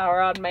of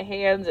flour on my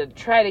hands and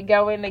try to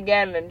go in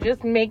again, and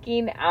just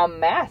making a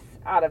mess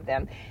out of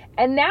them.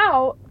 And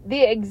now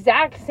the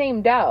exact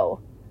same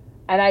dough,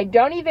 and I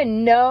don't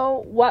even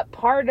know what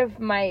part of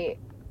my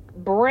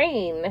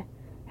brain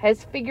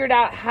has figured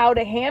out how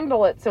to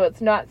handle it so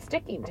it's not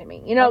sticking to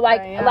me. You know,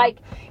 like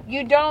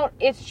you don't,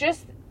 it's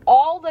just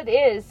all that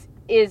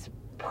is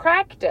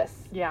practice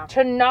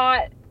to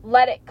not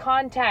let it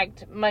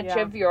contact much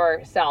of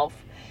yourself.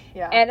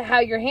 Yeah. And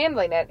how you're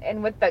handling it.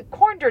 And with the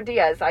corn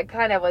tortillas,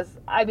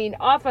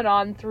 off and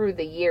on through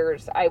the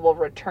years, I will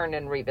return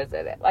and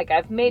revisit it. Like,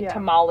 I've made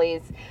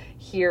tamales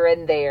here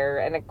and there,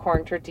 and a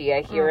corn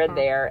tortilla here and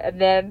there. And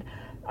then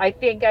I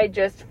think I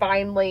just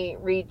finally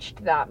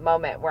reached that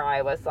moment where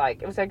I was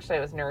like, I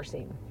was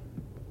nursing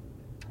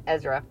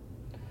Ezra.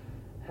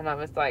 And I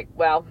was like,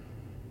 well,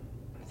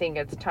 I think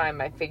it's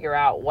time I figure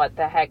out what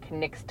the heck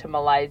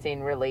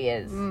nixtamalizing really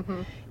is.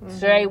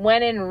 So I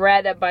went and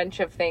read a bunch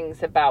of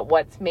things about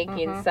what's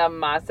making some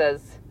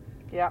masas,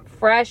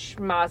 fresh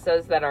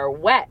masas that are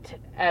wet,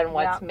 and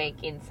what's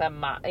making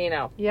some,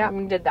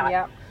 did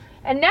that.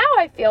 And now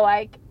I feel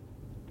like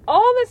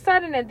all of a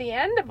sudden at the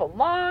end of a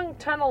long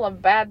tunnel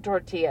of bad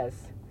tortillas,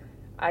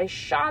 I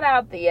shot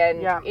out the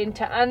end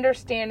into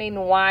understanding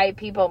why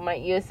people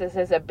might use this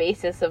as a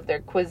basis of their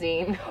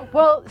cuisine.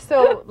 Well,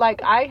 so,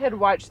 like, I had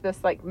watched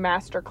this, like,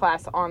 master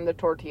class on the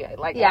tortilla.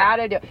 Like, how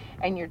to do it.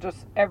 And you're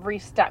just, every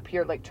step,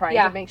 you're, like, trying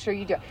to make sure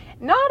you do it.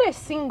 Not a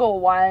single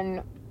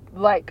one,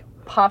 like,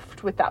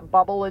 puffed with that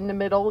bubble in the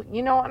middle,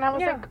 you know? And I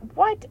was like,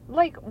 what?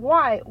 Like,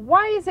 why?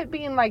 Why is it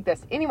being like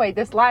this? Anyway,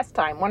 this last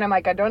time, when I'm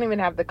like, I don't even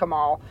have the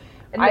Kamal.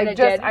 And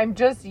then I'm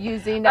just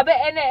using and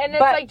it's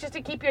like just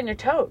to keep you on your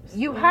toes.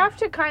 You have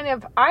to kind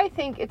of, I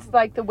think it's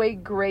like the way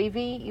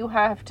gravy, you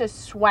have to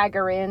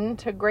swagger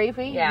into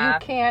gravy. Yeah.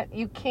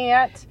 You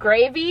can't.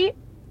 Gravy,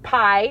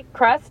 pie,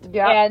 crust,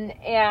 and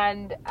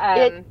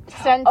it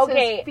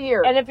senses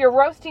fear. And if you're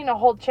roasting a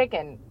whole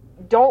chicken,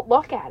 don't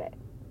look at it.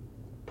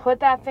 Put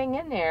that thing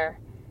in there.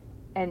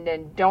 And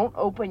then don't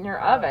open your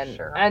oven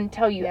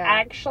until you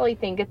actually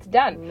think it's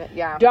done.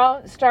 Yeah.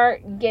 Don't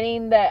start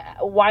getting the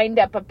wind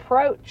up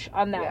approach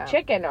on that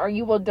chicken, or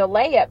you will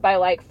delay it by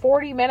like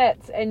 40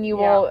 minutes and you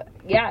will,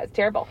 it's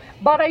terrible.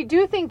 But I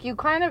do think you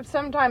kind of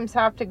sometimes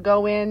have to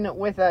go in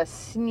with a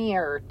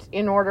sneer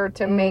in order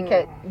to make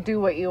it do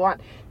what you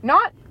want.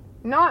 Not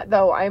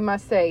though, I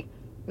must say,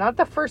 not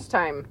the first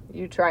time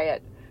you try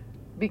it.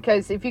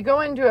 because if you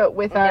go into it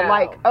with a, No.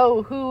 like,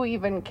 oh, who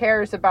even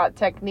cares about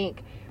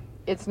technique,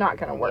 it's not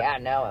going to work. Yeah,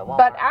 no, it won't.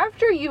 But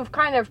after you've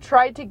kind of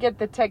tried to get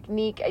the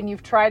technique and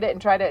you've tried it and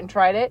tried it and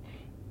tried it,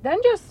 then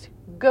just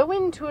go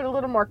into it a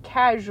little more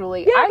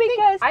casually. Yeah,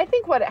 because I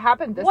think what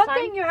happened this one time,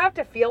 thing you have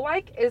to feel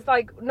like is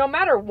like, no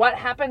matter what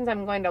happens,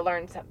 I'm going to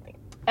learn something.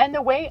 and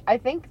the way, I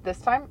think this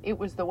time, it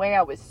was the way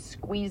I was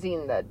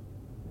squeezing the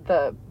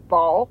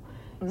ball.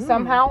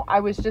 Somehow, I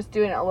was just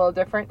doing it a little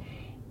different.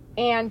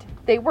 And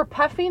they were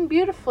puffing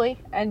beautifully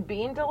and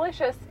being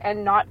delicious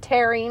and not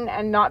tearing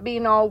and not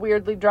being all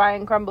weirdly dry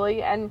and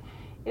crumbly. And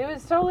it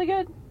was totally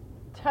good.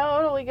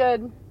 Totally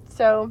good.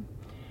 So,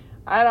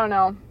 I don't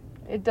know.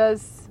 It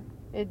does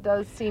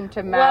seem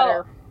to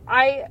matter. Well,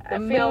 I The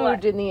feel mood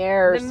like in the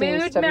air the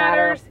seems mood to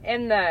matter. matters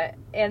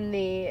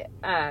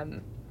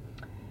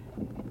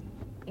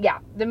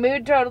the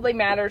mood totally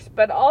matters,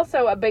 but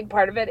also a big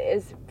part of it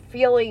is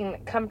feeling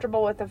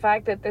comfortable with the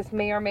fact that this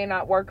may or may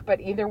not work,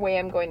 but either way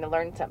I'm going to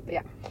learn something.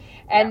 Yeah.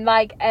 And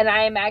and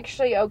I am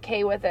actually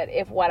okay with it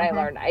if what I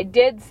learn. I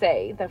did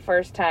say the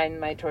first time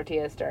my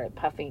tortillas started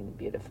puffing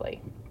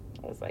beautifully,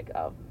 I was like,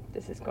 oh,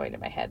 this is going to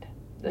my head.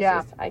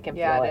 I can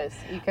feel it. Is.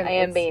 You can, I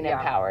am being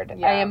empowered.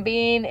 Yeah. I am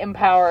being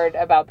empowered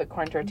about the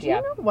corn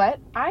tortilla. Do you know what?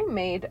 I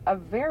made a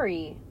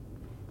very,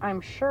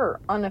 I'm sure,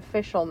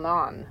 unofficial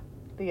naan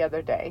the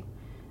other day.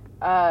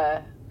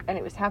 And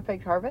it was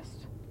Half-Baked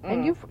Harvest.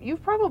 And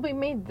you've probably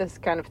made this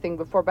kind of thing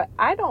before, but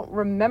I don't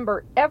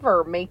remember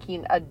ever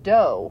making a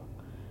dough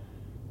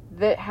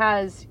that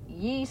has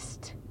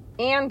yeast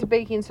and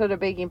baking soda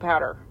baking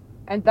powder.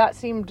 And that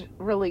seemed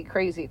really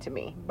crazy to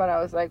me. But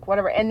I was like,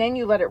 whatever. And then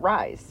you let it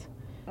rise.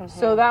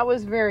 So that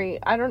was very,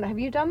 I don't know, have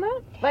you done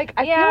that? Like,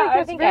 I feel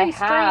like that's very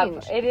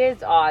strange. It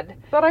is odd.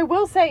 But I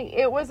will say,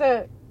 it was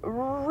a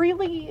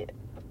really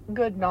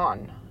good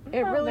naan.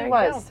 It Oh, really there you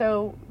was. go.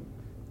 So,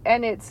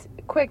 and it's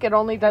quick. It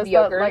only does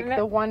yogurt in it?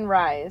 the one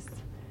rise.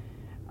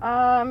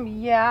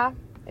 Yeah,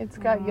 it's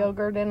got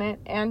yogurt in it.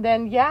 And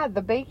then,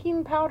 the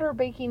baking powder,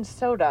 baking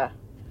soda,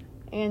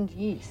 and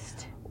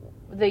yeast.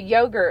 The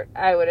yogurt,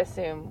 I would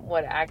assume,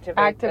 would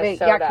activate the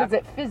soda. Yeah, because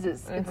it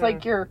fizzes. It's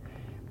like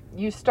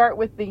you start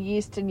with the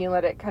yeast and you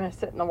let it kind of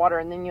sit in the water,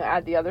 and then you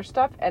add the other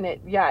stuff, and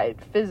it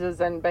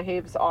fizzes and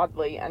behaves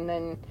oddly, and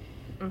then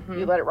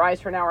you let it rise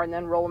for an hour, and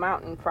then roll them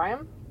out and fry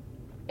them.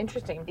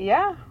 Interesting.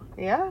 Yeah.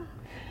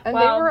 And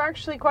Well, they were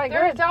actually quite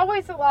There's good.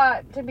 always a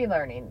lot to be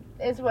learning,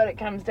 is what it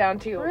comes down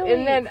to. Really,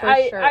 and then for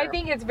I sure.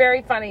 think it's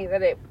very funny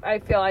that I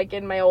feel like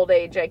in my old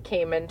age I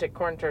came into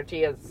corn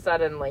tortillas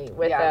suddenly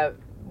with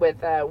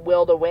a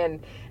will to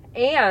win,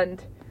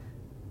 and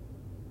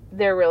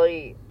they're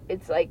really,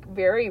 it's like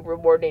very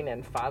rewarding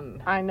and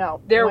fun. I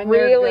know. They're When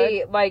really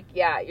good. like,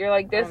 you're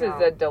like, this I is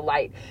know. a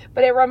delight.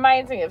 But it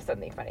reminds me of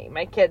something funny.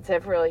 My kids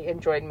have really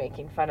enjoyed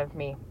making fun of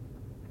me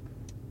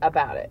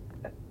about it.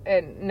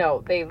 And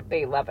no,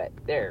 they love it.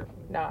 They're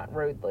not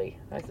rudely.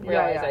 I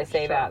realize I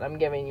say that. I'm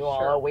giving you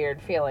all a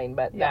weird feeling,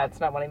 but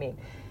that's not what I mean.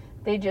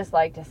 They just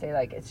like to say,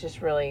 like, it's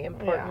just really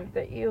important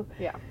that you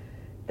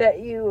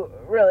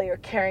really are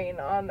carrying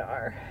on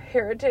our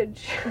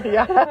heritage.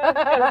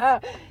 Yeah.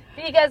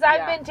 Because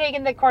I've been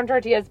taking the corn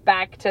tortillas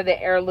back to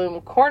the heirloom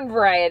corn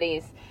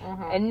varieties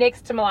and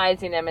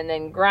nixtamalizing them and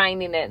then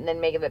grinding it and then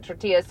making the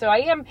tortillas. So I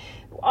am,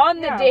 on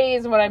the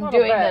days when I'm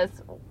doing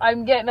this,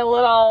 I'm getting a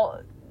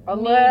little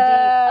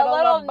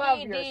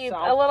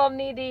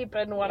knee deep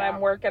in what I'm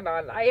working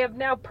on. I have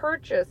now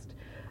purchased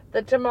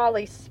the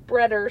tamale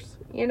spreaders.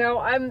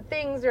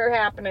 Things are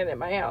happening at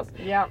my house.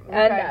 Yeah.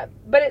 Okay. And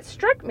but it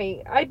struck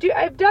me.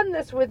 I've done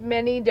this with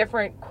many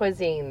different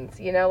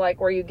cuisines. Like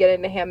where you get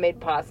into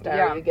handmade pasta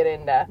or you get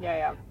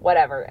into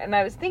whatever. And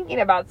I was thinking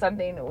about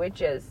something,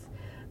 which is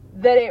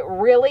that it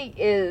really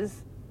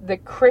is the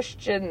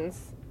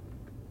Christian's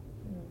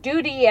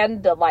duty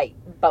and delight,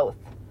 both,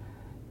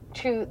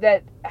 to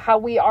that how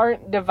we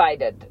aren't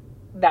divided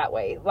that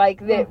way.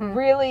 Like that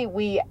really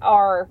we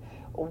are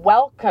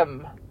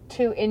welcome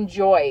to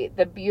enjoy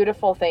the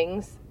beautiful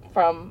things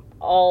from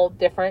all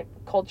different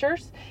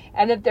cultures,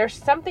 and that there's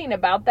something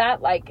about that,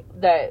 like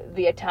the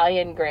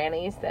Italian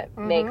grannies that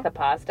make the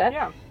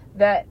pasta,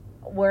 that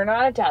we're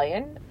not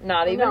Italian,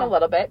 not even a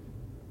little bit.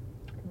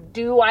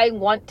 Do I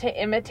want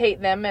to imitate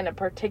them in a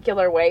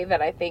particular way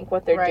that I think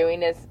what they're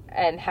doing is,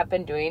 and have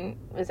been doing,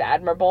 is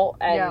admirable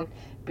and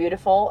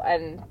beautiful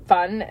and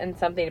fun and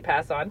something to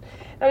pass on?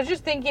 I was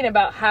just thinking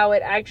about how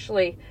it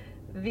actually,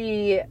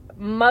 the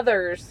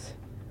mothers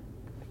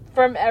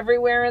from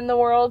everywhere in the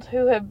world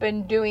who have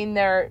been doing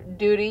their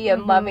duty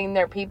and loving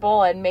their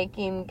people and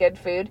making good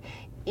food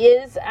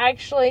is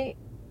actually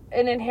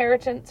an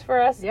inheritance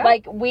for us. Yeah.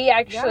 Like, we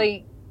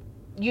actually,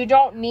 you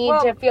don't need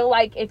to feel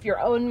like if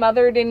your own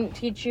mother didn't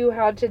teach you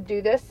how to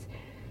do this,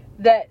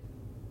 that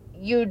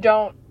you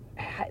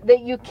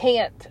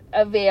can't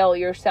avail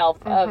yourself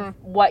of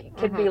what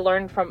could be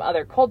learned from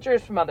other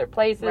cultures, from other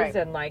places,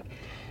 and like,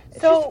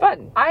 it's just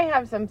fun. I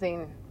have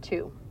something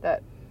too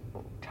that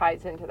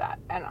ties into that,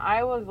 and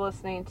I was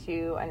listening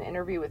to an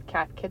interview with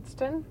Kath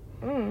Kidston,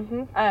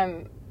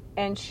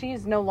 and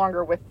she's no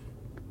longer with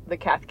the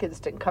Kath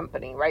Kidston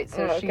Company, right?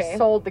 So Oh, she okay.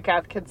 sold the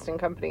Kath Kidston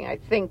Company, I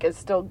think is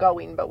still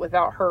going, but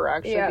without her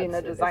actually being the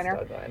it's designer.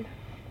 still going.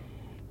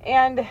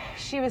 And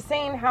she was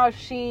saying how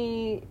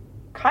she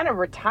kind of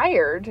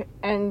retired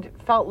and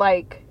felt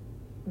like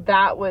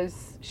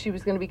she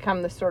was going to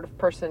become the sort of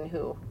person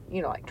who,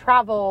 you know, like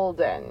traveled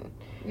and,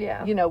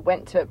 Yeah. you know,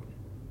 went to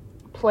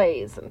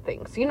plays and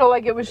things. You know,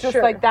 like it was just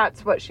Sure. like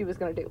that's what she was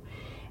going to do.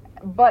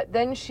 But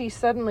then she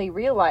suddenly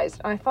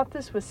realized, and I thought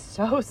this was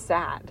so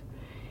sad,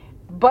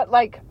 but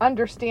like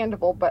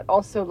understandable, but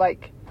also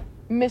like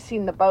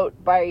missing the boat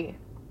by,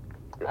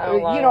 A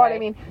long you know what I way.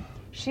 mean?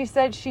 She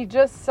said she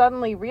just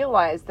suddenly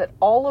realized that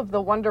all of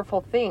the wonderful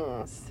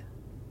things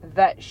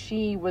that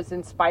she was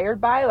inspired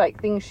by, like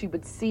things she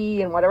would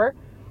see and whatever,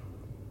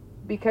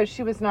 because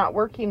she was not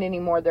working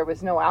anymore, there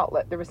was no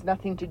outlet. There was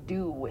nothing to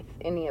do with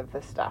any of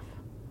this stuff.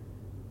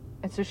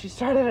 And so she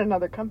started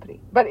another company.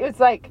 But it was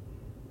like,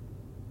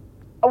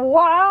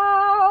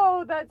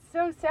 wow, that's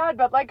so sad.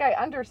 But like, I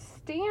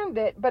understand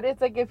it. But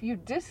it's like, if you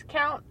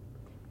discount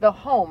the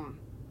home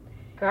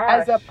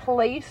as a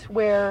place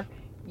where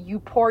you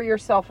pour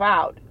yourself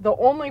out, the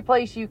only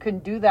place you can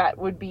do that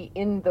would be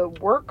in the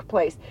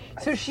workplace.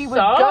 So she would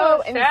So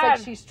go, and it's sad. like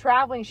she's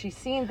traveling, she's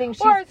seeing things.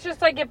 Or it's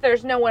just like if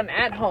there's no one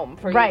at home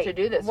for right. you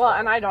to do this. Well, for.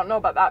 and I don't know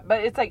about that,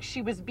 but it's like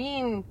she was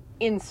being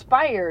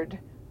inspired,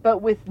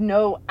 but with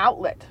no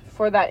outlet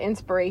for that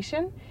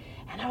inspiration.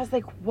 And I was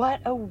like, what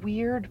a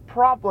weird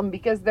problem,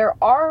 because there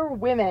are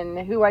women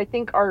who I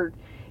think are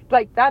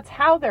like, that's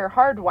how they're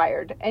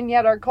hardwired, and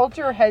yet our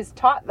culture has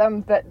taught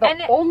them that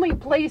the only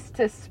place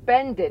to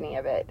spend any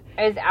of it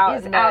is out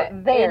is in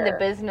out there. in the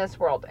business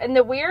world. And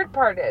the weird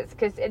part is,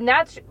 and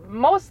that's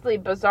mostly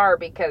bizarre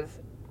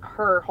because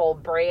her whole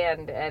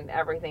brand and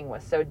everything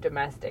was so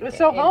domestic. It was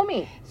so and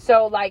homey.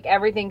 So like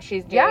everything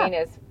she's doing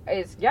Yeah.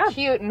 is Yeah.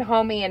 cute and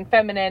homey and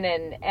feminine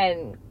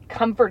and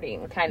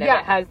comforting kind of. Yeah.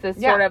 It has this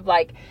Yeah. sort of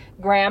like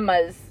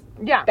grandma's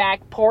Yeah.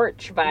 back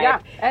porch vibe. Yeah,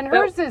 and But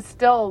hers is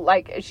still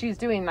like, she's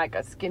doing like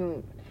a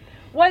skin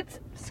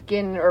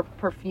or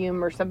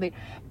perfume or something.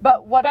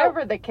 But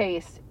whatever the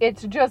case,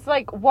 it's just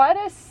like, what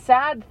a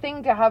sad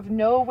thing to have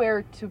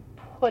nowhere to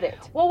put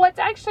it. Well, what's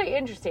actually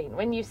interesting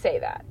when you say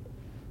that,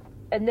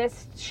 and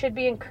this should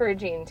be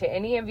encouraging to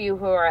any of you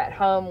who are at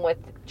home with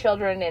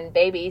children and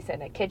babies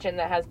and a kitchen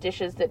that has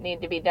dishes that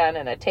need to be done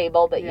and a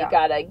table that Yeah. you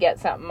gotta get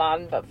something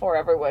on before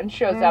everyone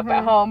shows up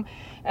at home,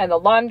 and the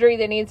laundry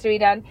that needs to be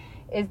done,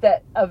 is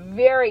that a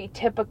very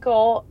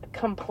typical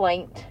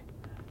complaint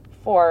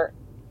for,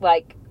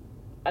 like,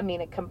 I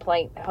mean, a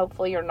complaint,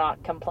 hopefully you're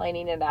not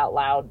complaining it out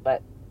loud,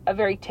 but a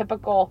very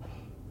typical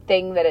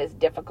thing that is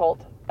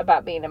difficult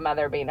about being a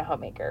mother, being a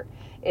homemaker,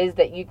 is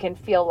that you can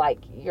feel like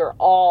you're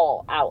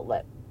all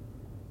outlet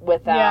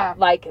without, Yeah.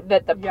 like,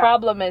 that the Yeah.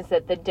 problem is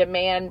that the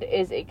demand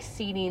is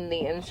exceeding the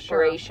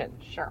inspiration.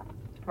 Sure.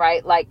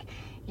 Right? Like,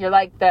 you're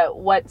like,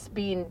 what's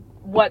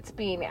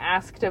being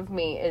asked of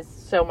me is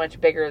so much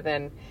bigger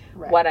than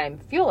Right. what I'm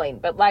fueling.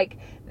 But like,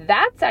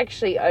 that's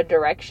actually a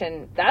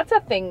direction, that's a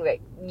thing that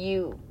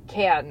you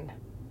can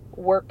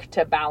work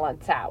to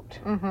balance out.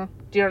 Mm-hmm.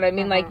 Do you know what I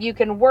mean? Like, you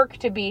can work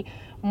to be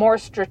more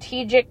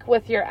strategic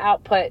with your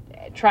output,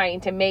 trying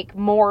to make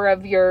more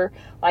of your,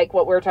 like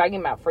what we're talking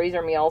about,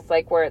 freezer meals,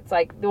 like where it's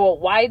like, well,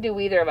 why do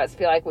either of us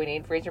feel like we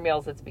need freezer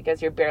meals? It's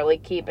because you're barely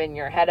keeping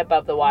your head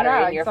above the water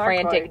Yeah, in your exactly.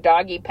 frantic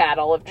doggy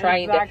paddle of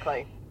trying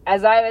to,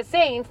 as I was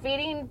saying,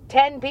 feeding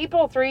 10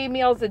 people 3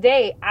 meals a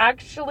day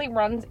actually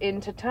runs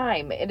into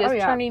time. It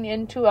is turning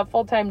into a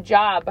full-time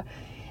job.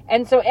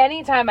 And so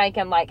anytime I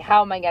can, like,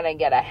 how am I going to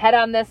get ahead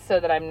on this so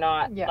that I'm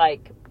not,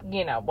 like,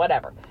 you know,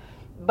 whatever.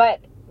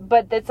 But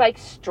it's like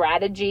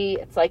strategy.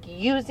 It's like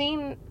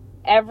using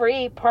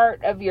every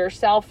part of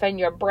yourself and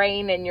your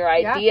brain and your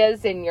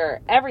ideas and your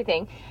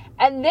everything.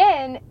 And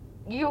then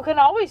you can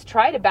always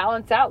try to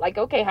balance out, like,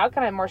 okay, how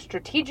can I more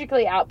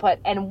strategically output,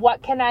 and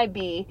what can I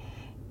be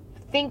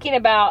thinking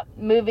about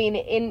moving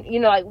in, you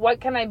know, like, what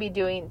can I be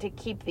doing to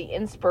keep the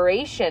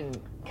inspiration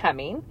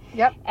coming?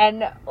 Yep.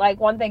 And like,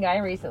 one thing I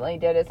recently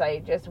did is I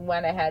just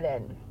went ahead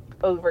and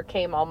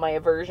overcame all my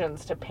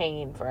aversions to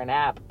paying for an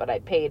app, but I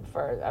paid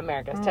for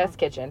America's Test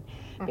Kitchen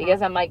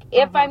because I'm like,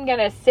 if I'm going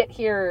to sit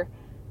here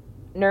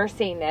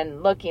nursing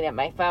and looking at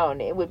my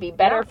phone, it would be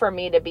better for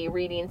me to be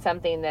reading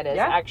something that is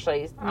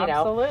actually, you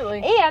know,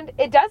 absolutely. and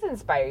it does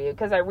inspire you,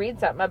 because I read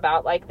something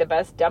about like the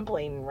best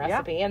dumpling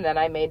recipe, and then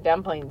I made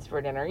dumplings for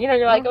dinner. You know,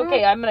 you're like,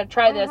 okay, I'm going to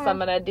try this, I'm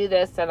going to do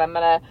this, and I'm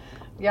going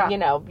to, you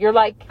know, you're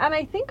like, and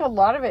I think a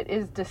lot of it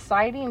is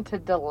deciding to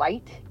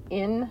delight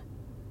in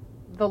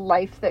the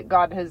life that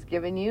God has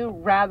given you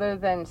rather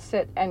than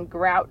sit and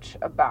grouch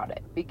about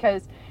it,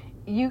 because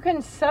you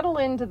can settle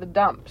into the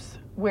dumps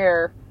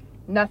where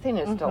nothing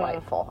is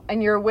delightful,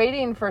 and you're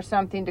waiting for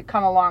something to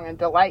come along and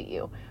delight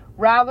you,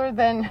 rather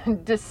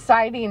than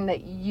deciding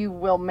that you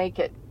will make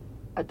it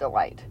a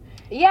delight.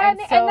 Yeah, And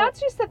and so-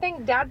 that's just the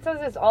thing. Dad says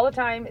this all the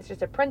time. It's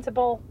just a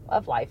principle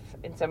of life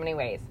in so many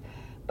ways.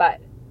 But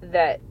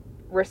that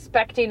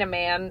respecting a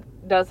man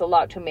does a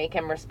lot to make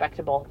him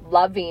respectable.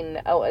 Loving,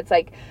 it's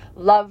like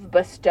love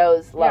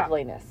bestows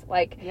loveliness.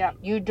 Like,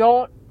 you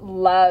don't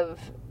love,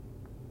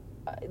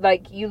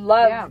 like, you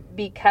love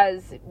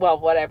because, well,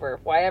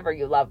 whatever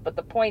you love. But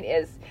the point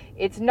is,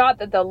 it's not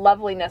that the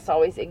loveliness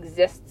always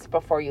exists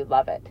before you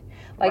love it.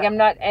 Like, I'm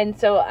not, and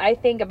so I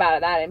think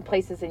about that in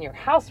places in your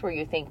house where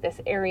you think this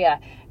area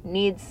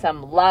needs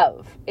some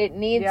love. It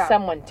needs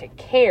someone to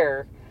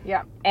care.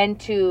 Yeah. And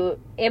to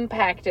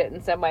impact it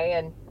in some way.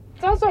 And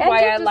it's also and why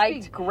to I just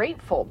liked... be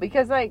grateful.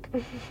 Because, like,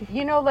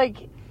 you know,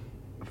 like,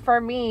 for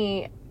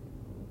me,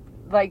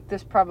 like,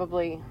 this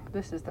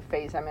is the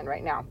phase I'm in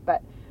right now.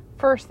 But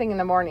first thing in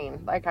the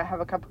morning, like, I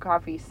have a cup of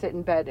coffee, sit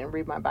in bed, and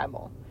read my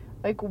Bible.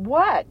 Like,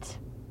 what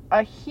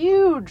a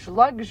huge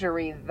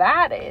luxury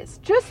that is.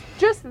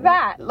 Just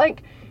that.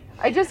 Like,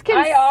 I just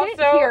can sit here.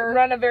 I also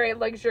run a very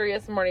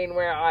luxurious morning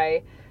where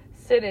I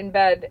sit in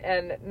bed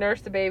and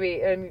nurse the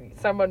baby, and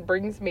someone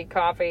brings me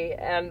coffee,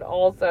 and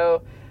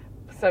also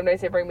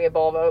sometimes they bring me a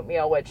bowl of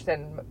oatmeal, which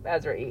then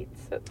Ezra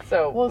eats.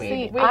 So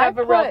we have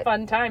a real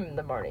fun time in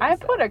the morning. I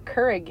put a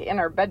Keurig in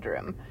our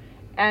bedroom,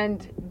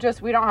 and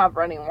we don't have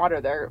running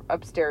water there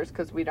upstairs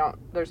because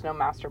there's no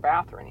master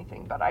bath or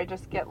anything, but I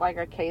just get like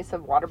a case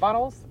of water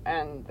bottles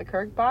and the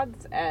Keurig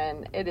pods,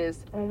 and it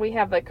is we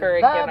have the Keurig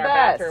in our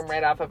bathroom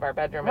right off of our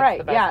bedroom. It's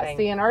the best thing.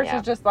 See, and ours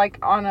is just like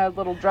on a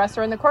little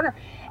dresser in the corner.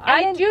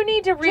 I do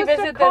need to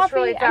revisit this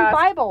really fast. And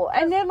Bible,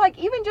 and then like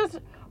even just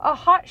a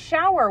hot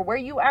shower where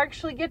you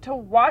actually get to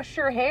wash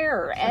your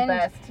hair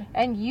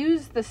and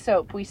use the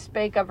soap we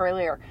spake of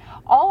earlier.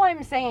 All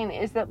I'm saying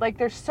is that, like,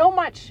 there's so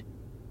much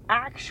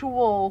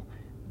actual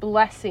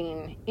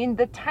blessing in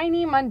the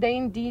tiny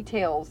mundane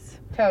details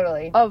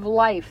of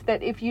life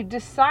that if you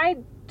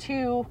decide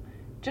to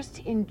just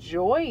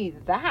enjoy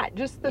that,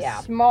 just the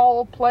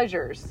small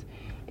pleasures,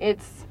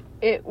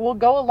 it will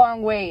go a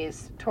long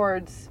ways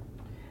towards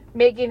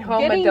making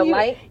home a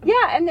delight.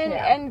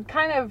 And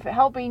kind of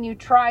helping you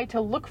try to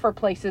look for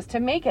places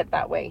to make it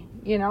that way,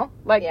 you know?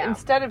 Like,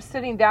 instead of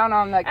sitting down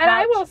on the couch. And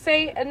I will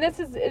say, and this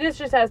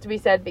just has to be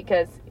said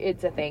because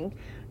it's a thing,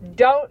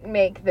 don't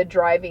make the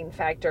driving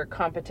factor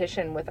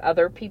competition with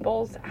other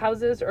people's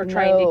houses or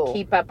trying to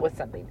keep up with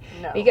something.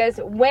 No. Because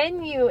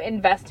when you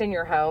invest in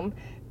your home,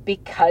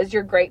 because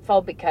you're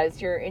grateful,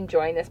 because you're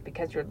enjoying this,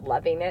 because you're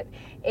loving it,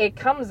 it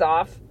comes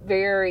off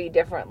very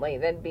differently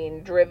than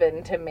being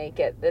driven to make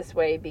it this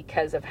way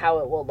because of how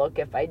it will look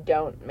if I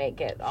don't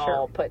make it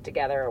all put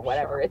together or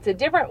whatever. It's a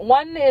different,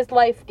 one is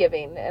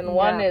life-giving and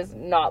one is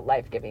not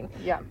life-giving.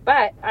 Yeah.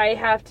 But I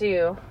have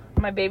to,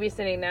 my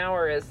babysitting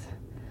hour is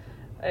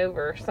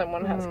over.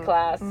 Someone has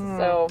class.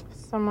 So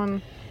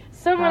someone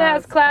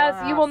has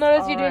class. You will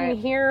notice you didn't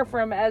hear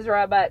from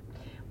Ezra, but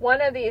one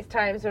of these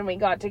times when we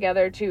got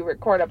together to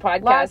record a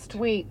podcast. Last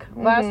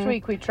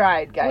week we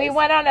tried, guys. We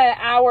went on an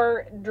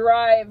hour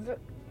drive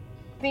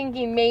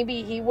thinking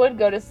maybe he would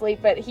go to sleep,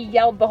 but he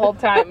yelled the whole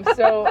time.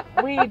 So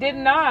we did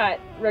not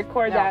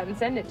record that and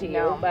send it to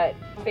you, but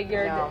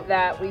figured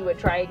that we would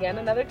try again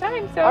another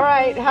time. So all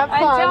right, have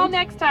fun. Until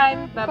next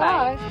time,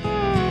 bye-bye.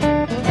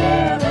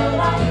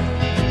 Bye.